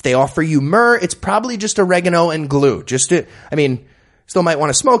 If they offer you myrrh, it's probably just oregano and glue. Still might want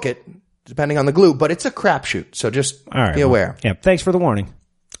to smoke it, depending on the glue, but it's a crapshoot. So just be aware. Yeah. Thanks for the warning.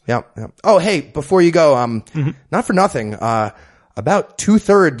 Yeah. Oh, hey, before you go, not for nothing, about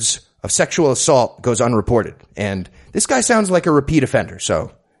 2/3 of sexual assault goes unreported. And this guy sounds like a repeat offender.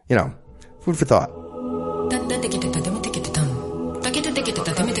 So, food for thought. The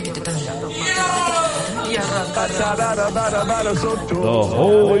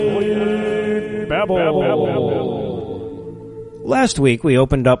Holy Babble. Last week, we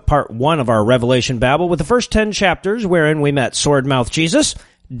opened up part 1 of our Revelation Babble with the first 10 chapters, wherein we met Sword-Mouth Jesus,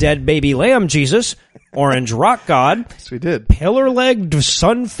 Dead Baby Lamb Jesus, Orange Rock God, Yes, we did. Pillar-legged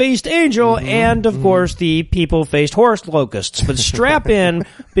sun-faced angel, and, of course, the people-faced horse locusts. But strap in,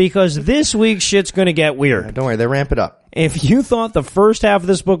 because this week's shit's gonna get weird. Don't worry, they ramp it up. If you thought the first half of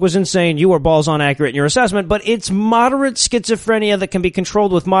this book was insane, you were balls on accurate in your assessment, but it's moderate schizophrenia that can be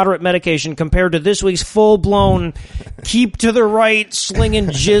controlled with moderate medication compared to this week's full-blown keep to the right, slinging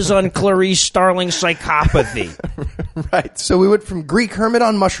jizz on Clarice Starling psychopathy. Right. So we went from Greek hermit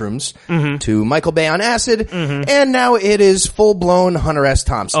on mushrooms to Michael Bay on acid, and now it is full-blown Hunter S.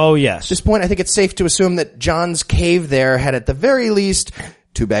 Thompson. Oh, yes. At this point, I think it's safe to assume that John's cave there had at the very least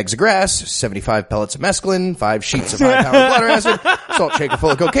 2 bags of grass, 75 pellets of mescaline, 5 sheets of high-powered bladder acid, salt shaker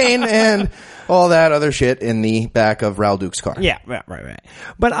full of cocaine, and all that other shit in the back of Raoul Duke's car. Yeah, right.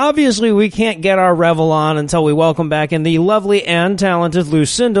 But obviously we can't get our revel on until we welcome back in the lovely and talented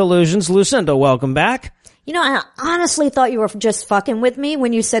Lucinda Illusions. Lucinda, welcome back. I honestly thought you were just fucking with me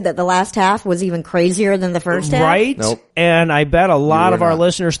when you said that the last half was even crazier than the first half. Right? Nope. And I bet a lot of our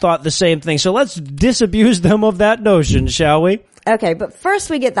listeners thought the same thing. So let's disabuse them of that notion, shall we? Okay, but first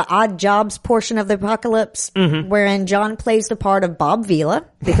we get the odd jobs portion of the apocalypse, wherein John plays the part of Bob Vila,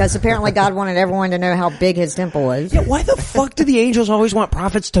 because apparently God wanted everyone to know how big his temple was. Yeah, why the fuck do the angels always want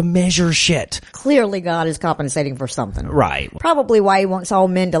prophets to measure shit? Clearly God is compensating for something. Right. Probably why he wants all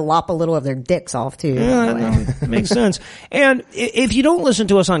men to lop a little of their dicks off, too. Makes sense. And if you don't listen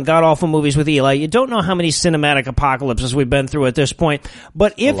to us on God Awful Movies with Eli, you don't know how many cinematic apocalypses we've been through at this point.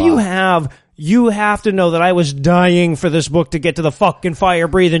 But if you have... You have to know that I was dying for this book to get to the fucking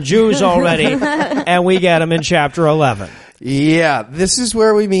fire-breathing Jews already, and we get them in chapter 11. Yeah, this is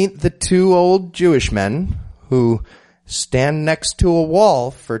where we meet the 2 old Jewish men who stand next to a wall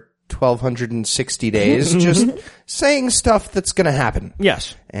for 1,260 days, just saying stuff that's going to happen.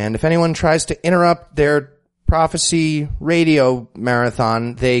 Yes. And if anyone tries to interrupt their prophecy radio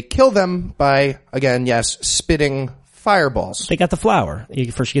marathon, they kill them by, again, yes, spitting fireballs. They got the flower.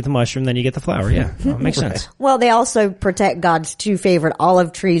 First you get the mushroom, then you get the flower. Yeah, makes sense. Well, they also protect God's 2 favorite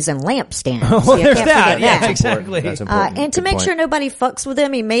olive trees and lampstands. Well, You there's can't that. forget Yeah, exactly. That's important. And to make sure nobody fucks with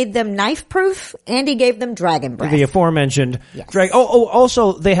them, he made them knife-proof, and he gave them dragon breath. The aforementioned Yes. drag.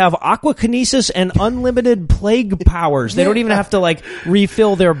 Also, they have aquakinesis and unlimited plague powers. They don't even have to,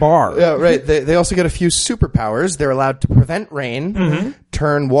 refill their bar. Yeah, right. They also get a few superpowers. They're allowed to prevent rain,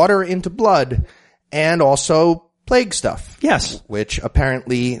 turn water into blood, and also plague stuff. Yes. Which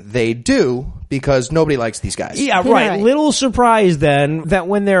apparently they do because nobody likes these guys. Yeah, right. Right. Little surprise then that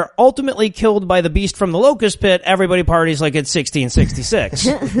when they're ultimately killed by the beast from the locust pit, everybody parties like it's 1666.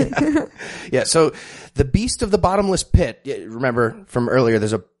 Yeah, so the beast of the bottomless pit, remember from earlier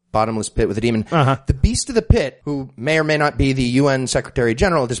there's a bottomless pit with a demon. The beast of the pit, who may or may not be the UN Secretary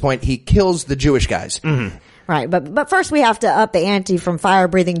General at this point, he kills the Jewish guys. Right, but first we have to up the ante from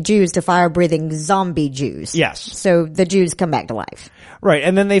fire-breathing Jews to fire-breathing zombie Jews. Yes. So the Jews come back to life. Right,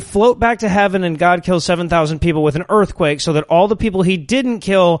 and then they float back to heaven and God kills 7,000 people with an earthquake so that all the people he didn't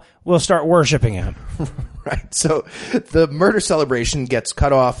kill will start worshiping him. Right. So the murder celebration gets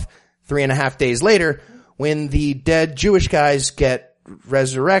cut off 3.5 days later when the dead Jewish guys get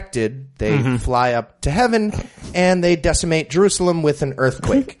resurrected. They fly up to heaven and they decimate Jerusalem with an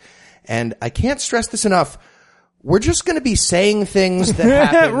earthquake. And I can't stress this enough. We're just going to be saying things that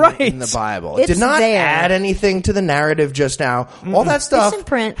happen Right. in the Bible. It's Did not there. add anything to the narrative just now. All that stuff in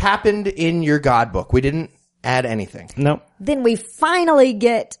print. happened in your God book. We didn't add anything. No. Then we finally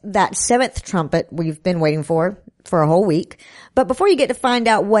get that 7th trumpet we've been waiting for a whole week. But before you get to find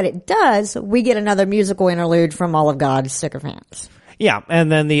out what it does, we get another musical interlude from all of God's sycophants. Yeah,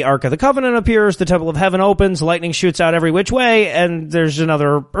 and then the Ark of the Covenant appears, the Temple of Heaven opens, lightning shoots out every which way, and there's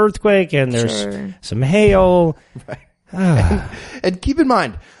another earthquake, and there's some hail. Right. And keep in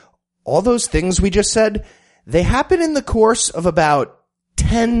mind, all those things we just said, they happen in the course of about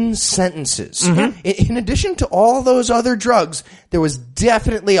 10 sentences. In addition to all those other drugs, there was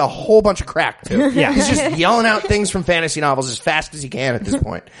definitely a whole bunch of crack too. Yeah. He's just yelling out things from fantasy novels as fast as he can at this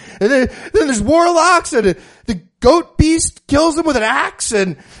point. And then there's warlocks and the goat beast kills them with an axe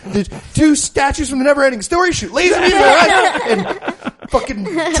and the 2 statues from the Never-Ending Story shoot lasers in their eyes and fucking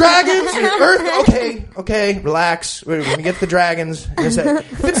dragons and earth. Okay, relax. We're gonna get to the dragons.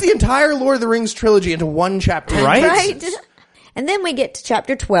 Fits the entire Lord of the Rings trilogy into one chapter. Right? And then we get to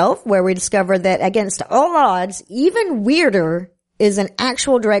chapter 12, where we discover that against all odds, even weirder is an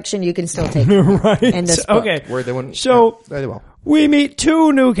actual direction you can still take Right. in this book. Okay. Where they wouldn't. So, yeah, they will. we meet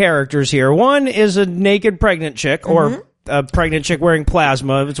 2 new characters here. One is a naked pregnant chick, or a pregnant chick wearing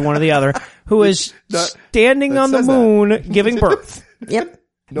plasma, if it's one or the other, who is standing on the says that. moon giving birth. Yep.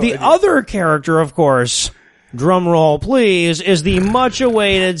 The other character, of course, drum roll please, is the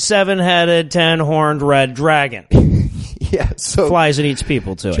much-awaited 7-headed, 10-horned red dragon. Yeah, so Flies and eats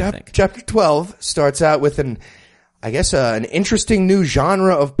people, too, I think. Chapter 12 starts out with an interesting new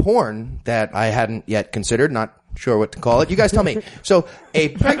genre of porn that I hadn't yet considered. Not sure what to call it. You guys tell me. So a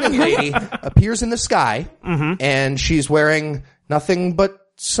pregnant lady appears in the sky, and she's wearing nothing but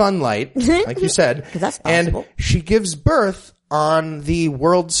sunlight, like you said. That's possible. And she gives birth on the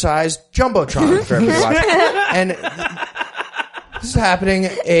world-sized Jumbotron for everybody to watch. And this is happening.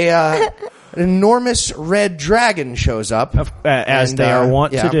 An enormous red dragon shows up. As they are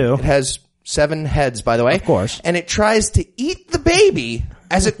wont to do. It has 7 heads, by the way. Of course. And it tries to eat the baby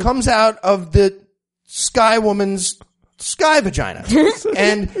as it comes out of the sky woman's sky vagina.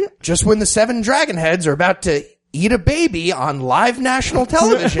 And just when the 7 dragon heads are about to eat a baby on live national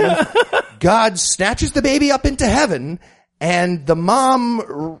television, God snatches the baby up into heaven, and the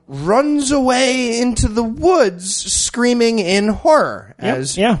mom runs away into the woods screaming in horror,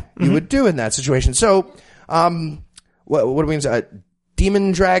 as you would do in that situation. So, what do we mean?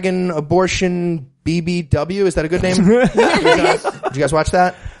 Demon Dragon Abortion BBW? Is that a good name? Did you guys watch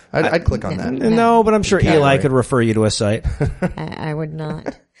that? I'd click on that. No, but I'm sure Eli could refer you to a site. I would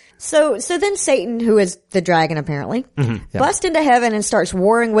not. So then Satan, who is the dragon apparently, busts into heaven and starts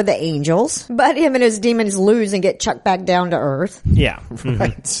warring with the angels, but him and his demons lose and get chucked back down to earth. Yeah.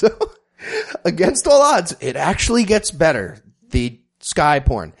 Right. So, against all odds, it actually gets better. The sky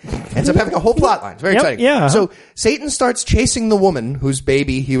porn ends up having a whole plot line. It's very exciting. Yeah. So Satan starts chasing the woman whose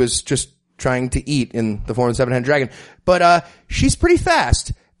baby he was just trying to eat in the form of the 7-headed dragon. But she's pretty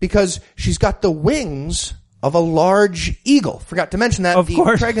fast because she's got the wings of a large eagle. Forgot to mention that. Of the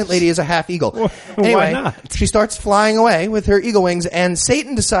course. pregnant lady is a half eagle. Why Anyway, not? she starts flying away with her eagle wings, and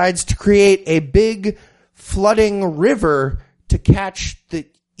Satan decides to create a big flooding river to catch the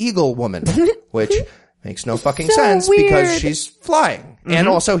eagle woman, which makes no fucking So sense weird. because she's flying. And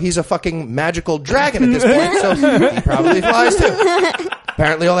also he's a fucking magical dragon at this point, so he probably flies too.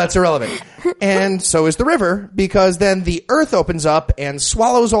 Apparently all that's irrelevant. And so is the river, because then the earth opens up and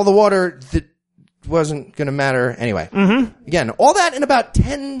swallows all the water that wasn't going to matter anyway. Again, all that in about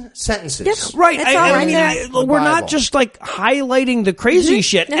 10 sentences. Yes. Right. It's all right there. We're not just like highlighting the crazy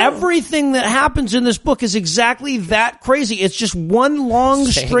shit. No. Everything that happens in this book is exactly that crazy. It's just one long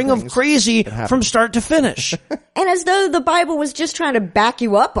Same string of things crazy that happen. from start to finish. And as though the Bible was just trying to back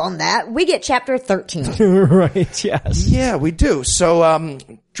you up on that, we get chapter 13. Right. Yes. Yeah, we do. So,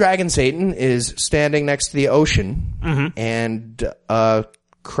 Dragon Satan is standing next to the ocean, and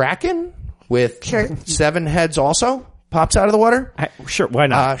Kraken with 7 heads also pops out of the water. Sure. Why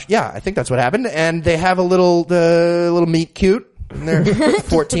not? Yeah, I think that's what happened. And they have a little meet cute And their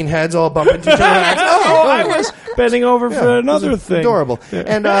 14 heads all bump into each other. I was bending over for another thing. Adorable.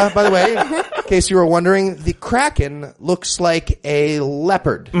 And by the way, in case you were wondering, the Kraken looks like a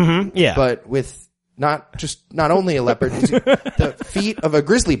leopard. Mm-hmm. Yeah. But with not only a leopard, the feet of a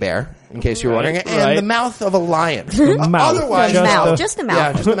grizzly bear, in case you were wondering, and the mouth of a lion. Otherwise, just a mouth.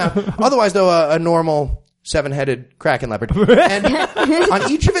 Yeah, just a mouth. Otherwise, though, a normal 7-headed Kraken leopard. And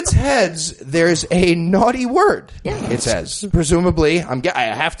on each of its heads, there's a naughty word. Yeah. It says, presumably, I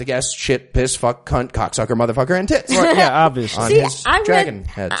have to guess, shit, piss, fuck, cunt, cocksucker, motherfucker, and tits. Right, yeah, obviously. On his dragon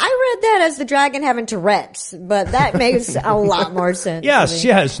heads. I read that as the dragon having Tourette's, but that makes a lot more sense.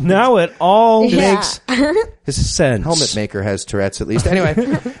 Yes. Now it all makes sense. Helmet maker has Tourette's, at least. Anyway.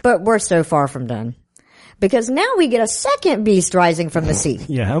 But we're so far from done. Because now we get a second beast rising from the sea.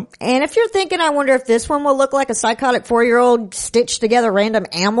 Yeah. And if you're thinking, I wonder if this one will look like a psychotic 4-year-old stitched together random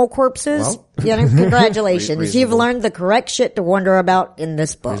animal corpses. Well, congratulations. You've learned the correct shit to wonder about in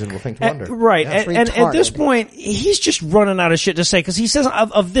this book. Reasonable thing to wonder. Right. And at this point, he's just running out of shit to say, because he says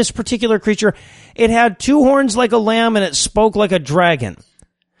of this particular creature, it had 2 horns like a lamb and it spoke like a dragon.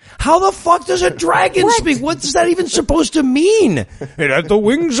 How the fuck does a dragon speak? What is that even supposed to mean? It had the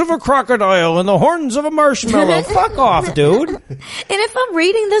wings of a crocodile and the horns of a marshmallow. Fuck off, dude. And if I'm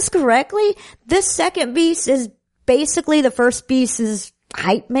reading this correctly, this second beast is basically the first beast's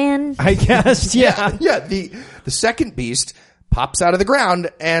hype man. I guess, yeah. Yeah, the second beast pops out of the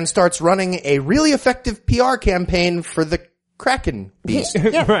ground and starts running a really effective PR campaign for the Kraken beast.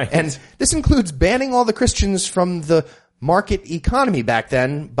 Right. And this includes banning all the Christians from the market economy back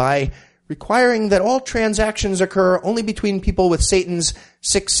then by requiring that all transactions occur only between people with Satan's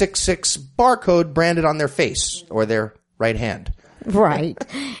 666 barcode branded on their face or their right hand. Right.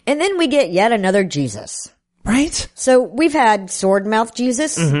 And then we get yet another Jesus. Right? So we've had sword mouth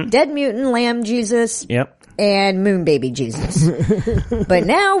Jesus, dead mutant lamb Jesus. Yep. And moon baby Jesus. But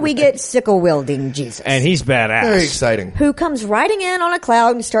now we get sickle wielding Jesus. And he's badass. Very exciting. Who comes riding in on a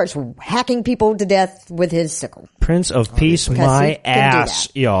cloud and starts hacking people to death with his sickle. Prince of Peace, my ass,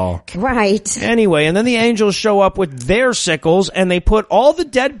 y'all. Right. Anyway, and then the angels show up with their sickles and they put all the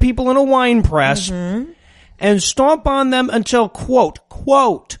dead people in a wine press and stomp on them until, quote,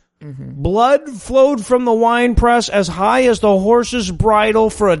 blood flowed from the wine press as high as the horse's bridle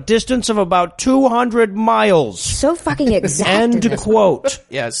for a distance of about 200 miles. So fucking exact. End quote.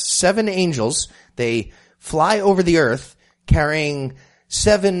 Yes, 7 angels. They fly over the earth carrying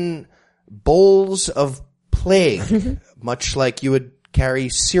 7 bowls of plague, much like you would carry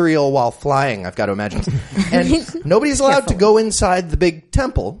cereal while flying, I've got to imagine. And nobody's allowed to go inside the big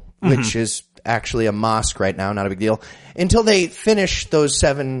temple, which is actually a mosque right now, not a big deal, until they finish those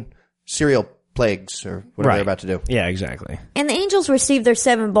 7 cereal plagues or whatever they're about to do. Yeah, exactly. And the angels receive their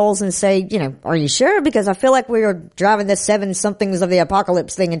 7 bowls and say, are you sure? Because I feel like we are driving the 7 somethings of the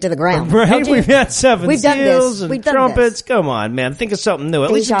apocalypse thing into the ground. Right? We've had 7 We've done seals this. and We've done trumpets. this. Come on, man. Think of something new.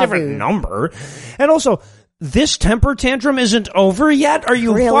 At least a Deja different vu. number. And also, this temper tantrum isn't over yet? Are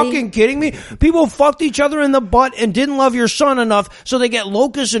you fucking kidding me? People fucked each other in the butt and didn't love your son enough, so they get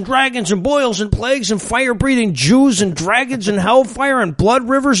locusts and dragons and boils and plagues and fire-breathing Jews and dragons and hellfire and blood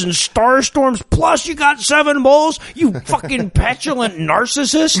rivers and star storms, plus you got 7 bowls? You fucking petulant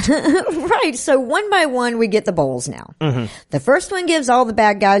narcissist. Right, so one by one we get the bowls now. The first one gives all the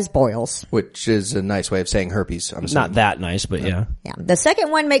bad guys boils. Which is a nice way of saying herpes, I'm assuming. Not that nice, but yeah. Yeah. The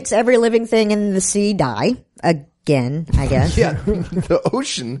second one makes every living thing in the sea die. Again, I guess. Yeah, the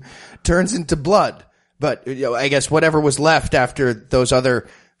ocean turns into blood. But I guess whatever was left after those other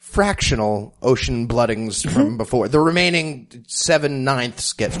fractional ocean bloodings from before, the remaining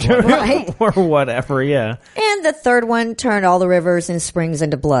 7/9 gets blood. Right. Or whatever, yeah. And the third one turned all the rivers and springs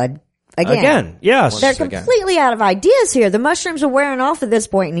into blood. Again, yes. They're completely out of ideas here. The mushrooms are wearing off at this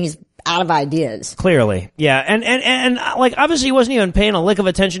point and he's out of ideas. Clearly. Yeah. And like, obviously he wasn't even paying a lick of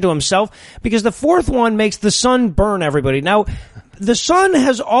attention to himself because the fourth one makes the sun burn everybody. Now, the sun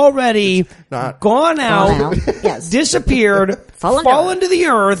has already gone out, Yes. disappeared, fallen to the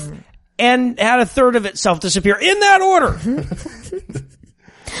earth, and had a third of itself disappear in that order.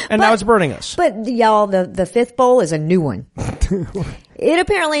 And now it's burning us. But y'all, the fifth bowl is a new one. It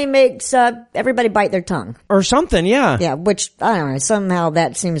apparently makes everybody bite their tongue. Or something, yeah. Yeah, which, I don't know, somehow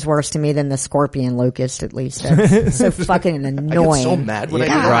that seems worse to me than the scorpion locust, at least. That's so fucking annoying. I get so mad when I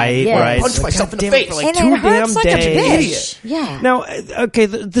do that. Right. I punch myself in the face. For like And 2 it hurts damn like days. a bitch. Yeah. Now, okay,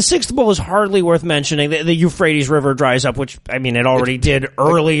 the sixth bowl is hardly worth mentioning. The Euphrates River dries up, which, I mean, it already did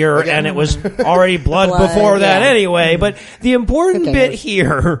earlier, and it was already blood before that anyway. But the important bit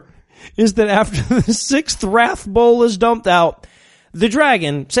here is that after the 6th wrath bowl is dumped out, the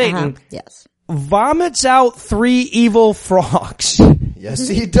dragon, Satan, Yes. vomits out 3 evil frogs. Yes,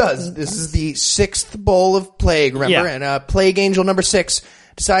 he does. This is the 6th bowl of plague, remember? Yeah. And plague angel number 6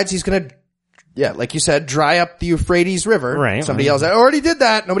 decides he's going to, like you said, dry up the Euphrates River. Right. Somebody yells out, already did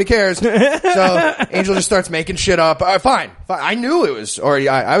that. Nobody cares. So Angel just starts making shit up. Fine. I knew it was already,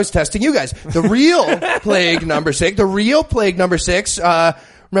 I was testing you guys. The real plague number 6,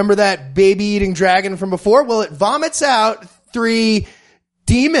 remember that baby-eating dragon from before? Well, it vomits out 3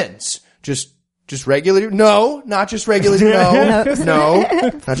 demons. Just regular? No, not just regular. No,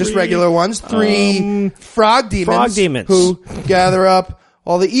 not just regular ones. 3 frog demons. Who gather up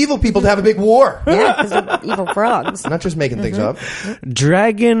all the evil people to have a big war. Yeah, because of evil frogs. Not just making things up.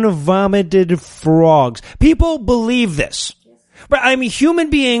 Dragon vomited frogs. People believe this. But I mean, human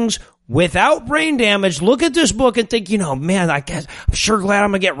beings without brain damage look at this book and think, man, I'm sure glad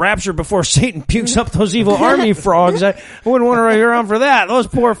I'm going to get raptured before Satan pukes up those evil army frogs. I wouldn't want to be around for that. Those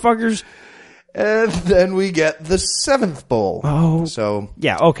poor fuckers. And then we get the 7th bowl. Oh. So.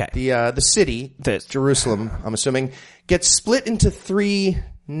 Yeah, okay. The city, Jerusalem, I'm assuming, gets split into 3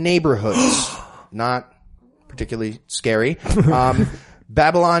 neighborhoods. Not particularly scary.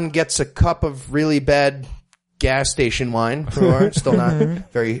 Babylon gets a cup of really bad gas station wine. Still not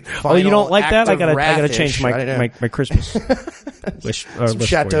very final. Oh, you don't like that? I gotta change my Christmas wish. Some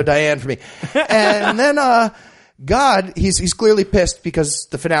Chateau Diane for me. And then, God, he's clearly pissed because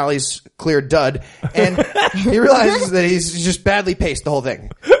the finale's clear dud, and he realizes that he's just badly paced the whole thing.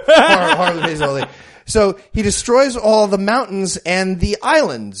 Horribly paced the whole thing. So he destroys all the mountains and the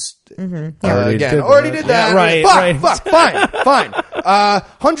islands. Mm-hmm. Already did that. Yeah, Fuck, fine.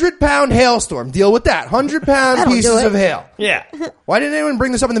 100-pound hailstorm. Deal with that. 100-pound pieces of hail. Yeah. Why didn't anyone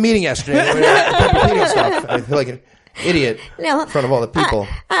bring this up in the meeting yesterday? Stuff. I feel like an idiot in front of all the people.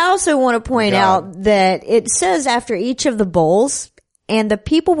 I also want to point out that it says after each of the bowls, and the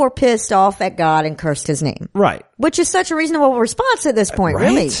people were pissed off at God and cursed his name. Right. Which is such a reasonable response at this point, Right?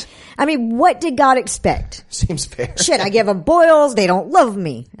 really. I mean, what did God expect? Seems fair. Shit, I give them boils, they don't love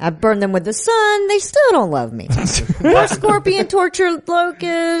me. I burn them with the sun, they still don't love me. More scorpion torture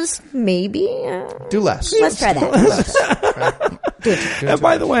locusts, maybe. Do less. Let's try that. And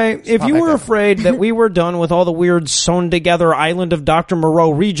by the way, if you were afraid that we were done with all the weird sewn together Island of Dr.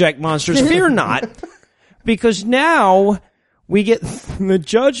 Moreau reject monsters, fear not. Because now we get the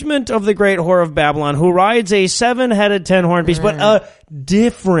judgment of the great whore of Babylon, who rides a 7-headed 10-horned beast, but a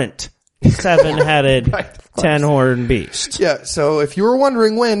different 7-headed 10-horned beast. Yeah, so if you were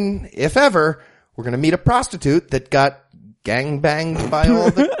wondering when, if ever, we're going to meet a prostitute that got gangbanged by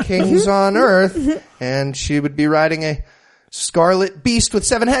all the kings on earth, and she would be riding a scarlet beast with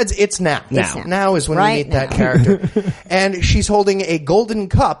 7 heads, it's now. Now is when we meet that character. And she's holding a golden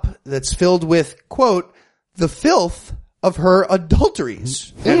cup that's filled with, quote, the filth of her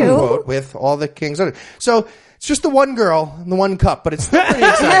adulteries, end quote, with all the kings on it. So it's just the one girl and the one cup, but it's still pretty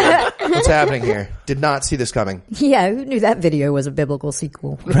exciting. What's happening here? Did not see this coming. Yeah, who knew that video was a biblical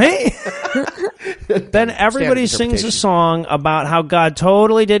sequel? Right? Then everybody sings a song about how God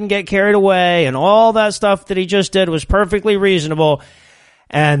totally didn't get carried away and all that stuff that he just did was perfectly reasonable.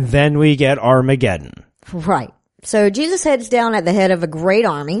 And then we get Armageddon. Right. So Jesus heads down at the head of a great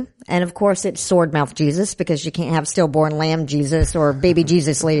army. And of course it's sword mouth Jesus, because you can't have stillborn lamb Jesus or baby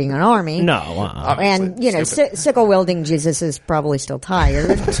Jesus leading an army. No. And, sickle wielding Jesus is probably still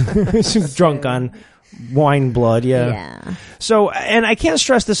tired. Drunk on wine blood, yeah. So, and I can't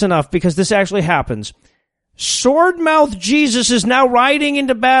stress this enough because this actually happens. Sword-mouthed Jesus is now riding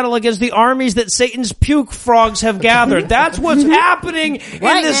into battle against the armies that Satan's puke frogs have gathered. That's what's happening in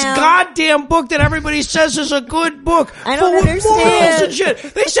this goddamn book that everybody says is a good book. I don't understand. Morals and shit.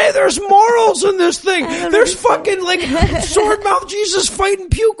 They say there's morals in this thing. There's fucking sword-mouthed Jesus fighting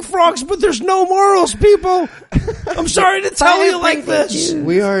puke frogs, but there's no morals, people. I'm sorry to tell you like this.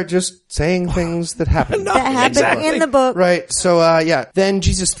 We are just saying things that happen. That happened in the book. Right. So, then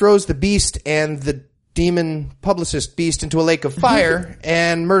Jesus throws the beast and the demon publicist beast into a lake of fire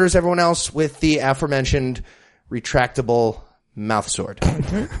and murders everyone else with the aforementioned retractable mouth sword.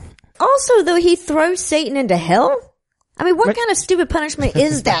 Also, though, he throws Satan into hell? I mean, what kind of stupid punishment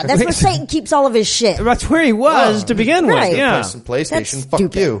is that? That's where Satan keeps all of his shit. That's where he was to begin with. Yeah. Some PlayStation.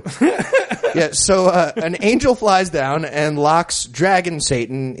 Fuck you. Yeah. So, an angel flies down and locks Dragon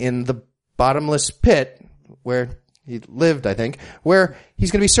Satan in the bottomless pit where he lived, I think, where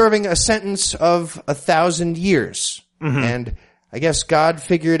he's going to be serving a sentence of 1,000 years. Mm-hmm. And I guess God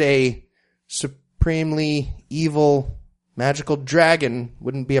figured a supremely evil magical dragon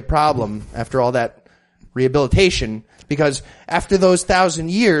wouldn't be a problem after all that rehabilitation, because after those 1,000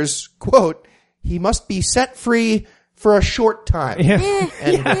 years, quote, he must be set free for a short time. And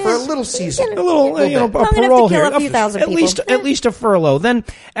for a little season. A little, a Long enough parole to kill here. a few thousand people. At least a furlough. Then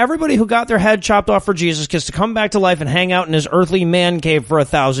everybody who got their head chopped off for Jesus gets to come back to life and hang out in his earthly man cave for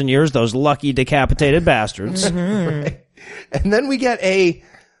 1,000 years, those lucky decapitated bastards. Right. And then we get a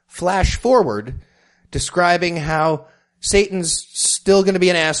flash forward describing how Satan's still going to be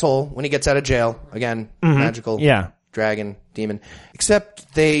an asshole when he gets out of jail. Again, magical dragon, demon.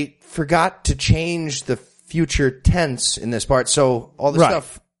 Except they forgot to change the future tense in this part, so all the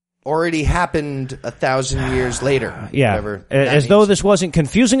stuff already happened 1,000 years later. As though this wasn't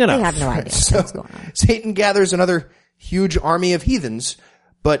confusing enough. I have no idea what's going on. Satan gathers another huge army of heathens,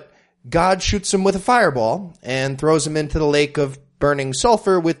 but God shoots him with a fireball and throws him into the lake of burning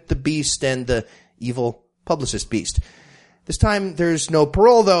sulfur with the beast and the evil publicist beast. This time, there's no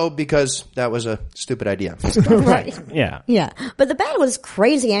parole, though, because that was a stupid idea. Right. Yeah. Yeah. But the battle was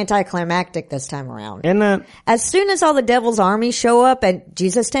crazy anticlimactic this time around. Isn't that? As soon as all the devil's armies show up at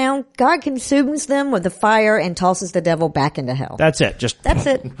Jesus Town, God consumes them with the fire and tosses the devil back into hell. That's it. That's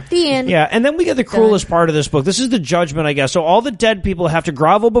it. The end. Yeah, and then we get the cruelest part of this book. This is the judgment, I guess. So all the dead people have to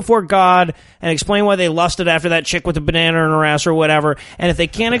grovel before God and explain why they lusted after that chick with the banana in her ass or whatever. And if they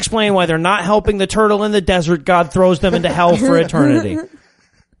can't explain why they're not helping the turtle in the desert, God throws them into hell for eternity.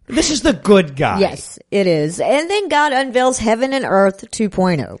 This is the good guy. Yes, it is. And then God unveils Heaven and Earth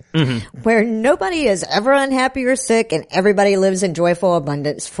 2.0, where nobody is ever unhappy or sick and everybody lives in joyful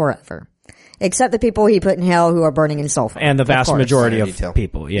abundance forever. Except the people he put in hell who are burning in sulfur. And the vast majority of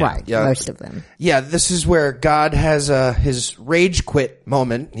people. Yeah. Right, most of them. Yeah, this is where God has his rage quit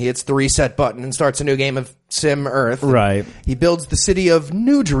moment. He hits the reset button and starts a new game of Sim Earth. Right. He builds the city of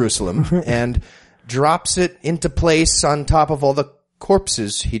New Jerusalem and drops it into place on top of all the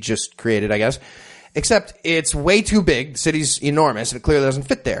corpses he just created, I guess. Except it's way too big. The city's enormous and it clearly doesn't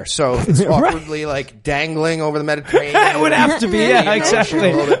fit there. So it's awkwardly like dangling over the Mediterranean. It would have to be, yeah, exactly.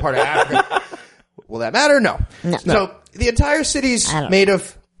 A little bit part of Africa. Will that matter? No. So the entire city's made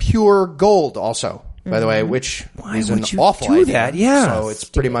of pure gold also, by the way, which is an awful idea. That? Yeah. So it's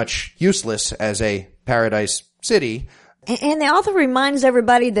pretty much useless as a paradise city. And the author reminds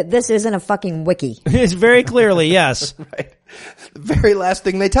everybody that this isn't a fucking wiki. It's very clearly, yes. Right. The very last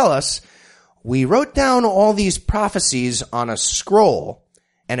thing they tell us, we wrote down all these prophecies on a scroll,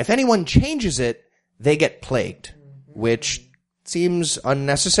 and if anyone changes it, they get plagued, which seems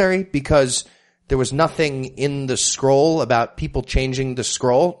unnecessary because there was nothing in the scroll about people changing the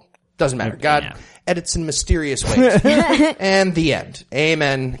scroll. Doesn't matter. God edits in mysterious ways. And the end.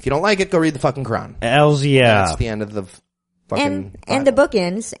 Amen. If you don't like it, go read the fucking Quran. Hells yeah. That's the end of the fucking and the book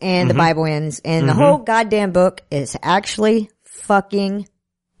ends, and the Bible ends, and the whole goddamn book is actually fucking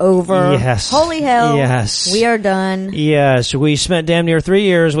over. Yes. Holy hell. Yes. We are done. Yes. We spent damn near 3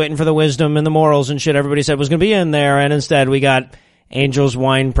 years waiting for the wisdom and the morals and shit everybody said was going to be in there, and instead we got angels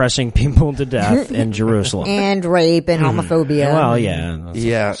wine pressing people to death in Jerusalem. And rape and homophobia. Well, yeah.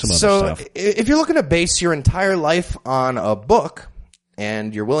 Yeah. Some other So stuff. if you're looking to base your entire life on a book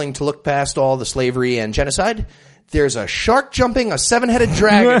and you're willing to look past all the slavery and genocide, there's a shark jumping a 7-headed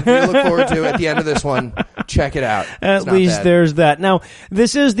dragon you look forward to at the end of this one. Check it out. At least there's that. Now,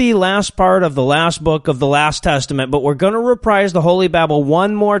 this is the last part of the last book of the Last Testament, but we're going to reprise the Holy Babel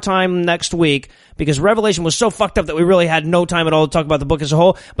one more time next week because Revelation was so fucked up that we really had no time at all to talk about the book as a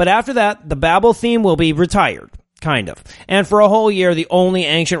whole. But after that, the Babel theme will be retired. Kind of. And for a whole year, the only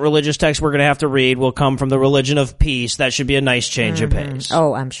ancient religious text we're going to have to read will come from the religion of peace. That should be a nice change of pace.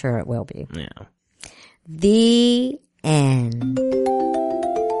 Oh, I'm sure it will be. Yeah. The end.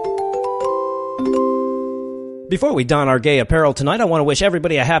 Before we don our gay apparel tonight, I want to wish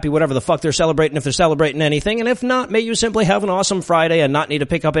everybody a happy whatever the fuck they're celebrating if they're celebrating anything. And if not, may you simply have an awesome Friday and not need to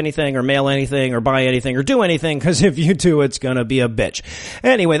pick up anything or mail anything or buy anything or do anything, because if you do, it's going to be a bitch.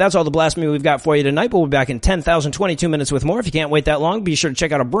 Anyway, that's all the blasphemy we've got for you tonight. We'll be back in 10,022 minutes with more. If you can't wait that long, be sure to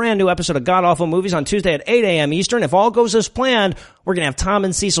check out a brand new episode of God Awful Movies on Tuesday at 8 a.m. Eastern. If all goes as planned, we're going to have Tom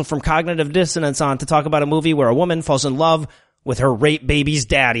and Cecil from Cognitive Dissonance on to talk about a movie where a woman falls in love with her rape baby's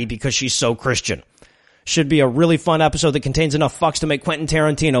daddy because she's so Christian. Should be a really fun episode that contains enough fucks to make Quentin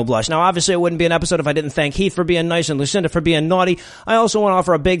Tarantino blush. Now, obviously, it wouldn't be an episode if I didn't thank Heath for being nice and Lucinda for being naughty. I also want to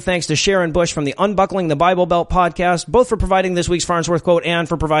offer a big thanks to Sharon Bush from the Unbuckling the Bible Belt podcast, both for providing this week's Farnsworth quote and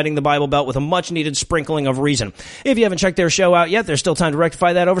for providing the Bible Belt with a much-needed sprinkling of reason. If you haven't checked their show out yet, there's still time to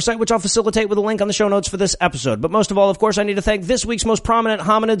rectify that oversight, which I'll facilitate with a link on the show notes for this episode. But most of all, of course, I need to thank this week's most prominent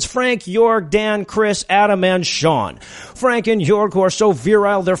hominids, Frank, York, Dan, Chris, Adam, and Sean. Frank and York, who are so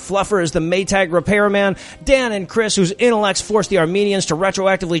virile, their fluffer is the Maytag repairman. Dan, Dan and Chris, whose intellects forced the Armenians to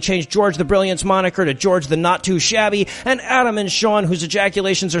retroactively change George the Brilliant's moniker to George the Not Too Shabby, and Adam and Sean, whose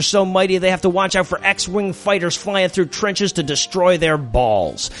ejaculations are so mighty they have to watch out for X-Wing fighters flying through trenches to destroy their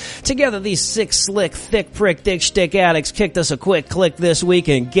balls. Together, these 6 slick, thick prick, dick shtick addicts kicked us a quick click this week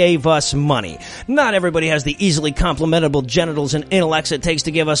and gave us money. Not everybody has the easily complementable genitals and intellects it takes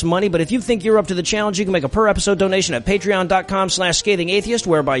to give us money, but if you think you're up to the challenge, you can make a per-episode donation at patreon.com/ScathingAtheist,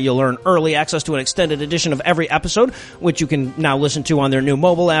 whereby you'll earn early access to an extended edition of every episode, which you can now listen to on their new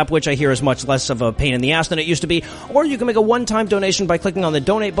mobile app, which I hear is much less of a pain in the ass than it used to be. Or you can make a one-time donation by clicking on the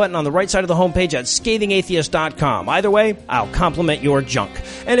donate button on the right side of the homepage at ScathingAtheist.com. Either way, I'll compliment your junk.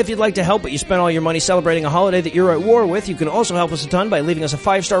 And if you'd like to help, but you spent all your money celebrating a holiday that you're at war with, you can also help us a ton by leaving us a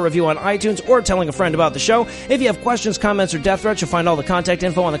 5-star review on iTunes or telling a friend about the show. If you have questions, comments, or death threats, you'll find all the contact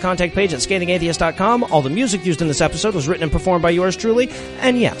info on the contact page at ScathingAtheist.com. All the music used in this episode was written and performed by yours truly.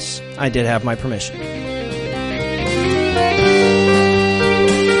 And yes, I did have my permission.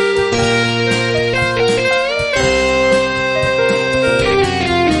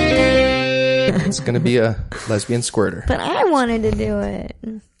 It's going to be a lesbian squirter. But I wanted to do it.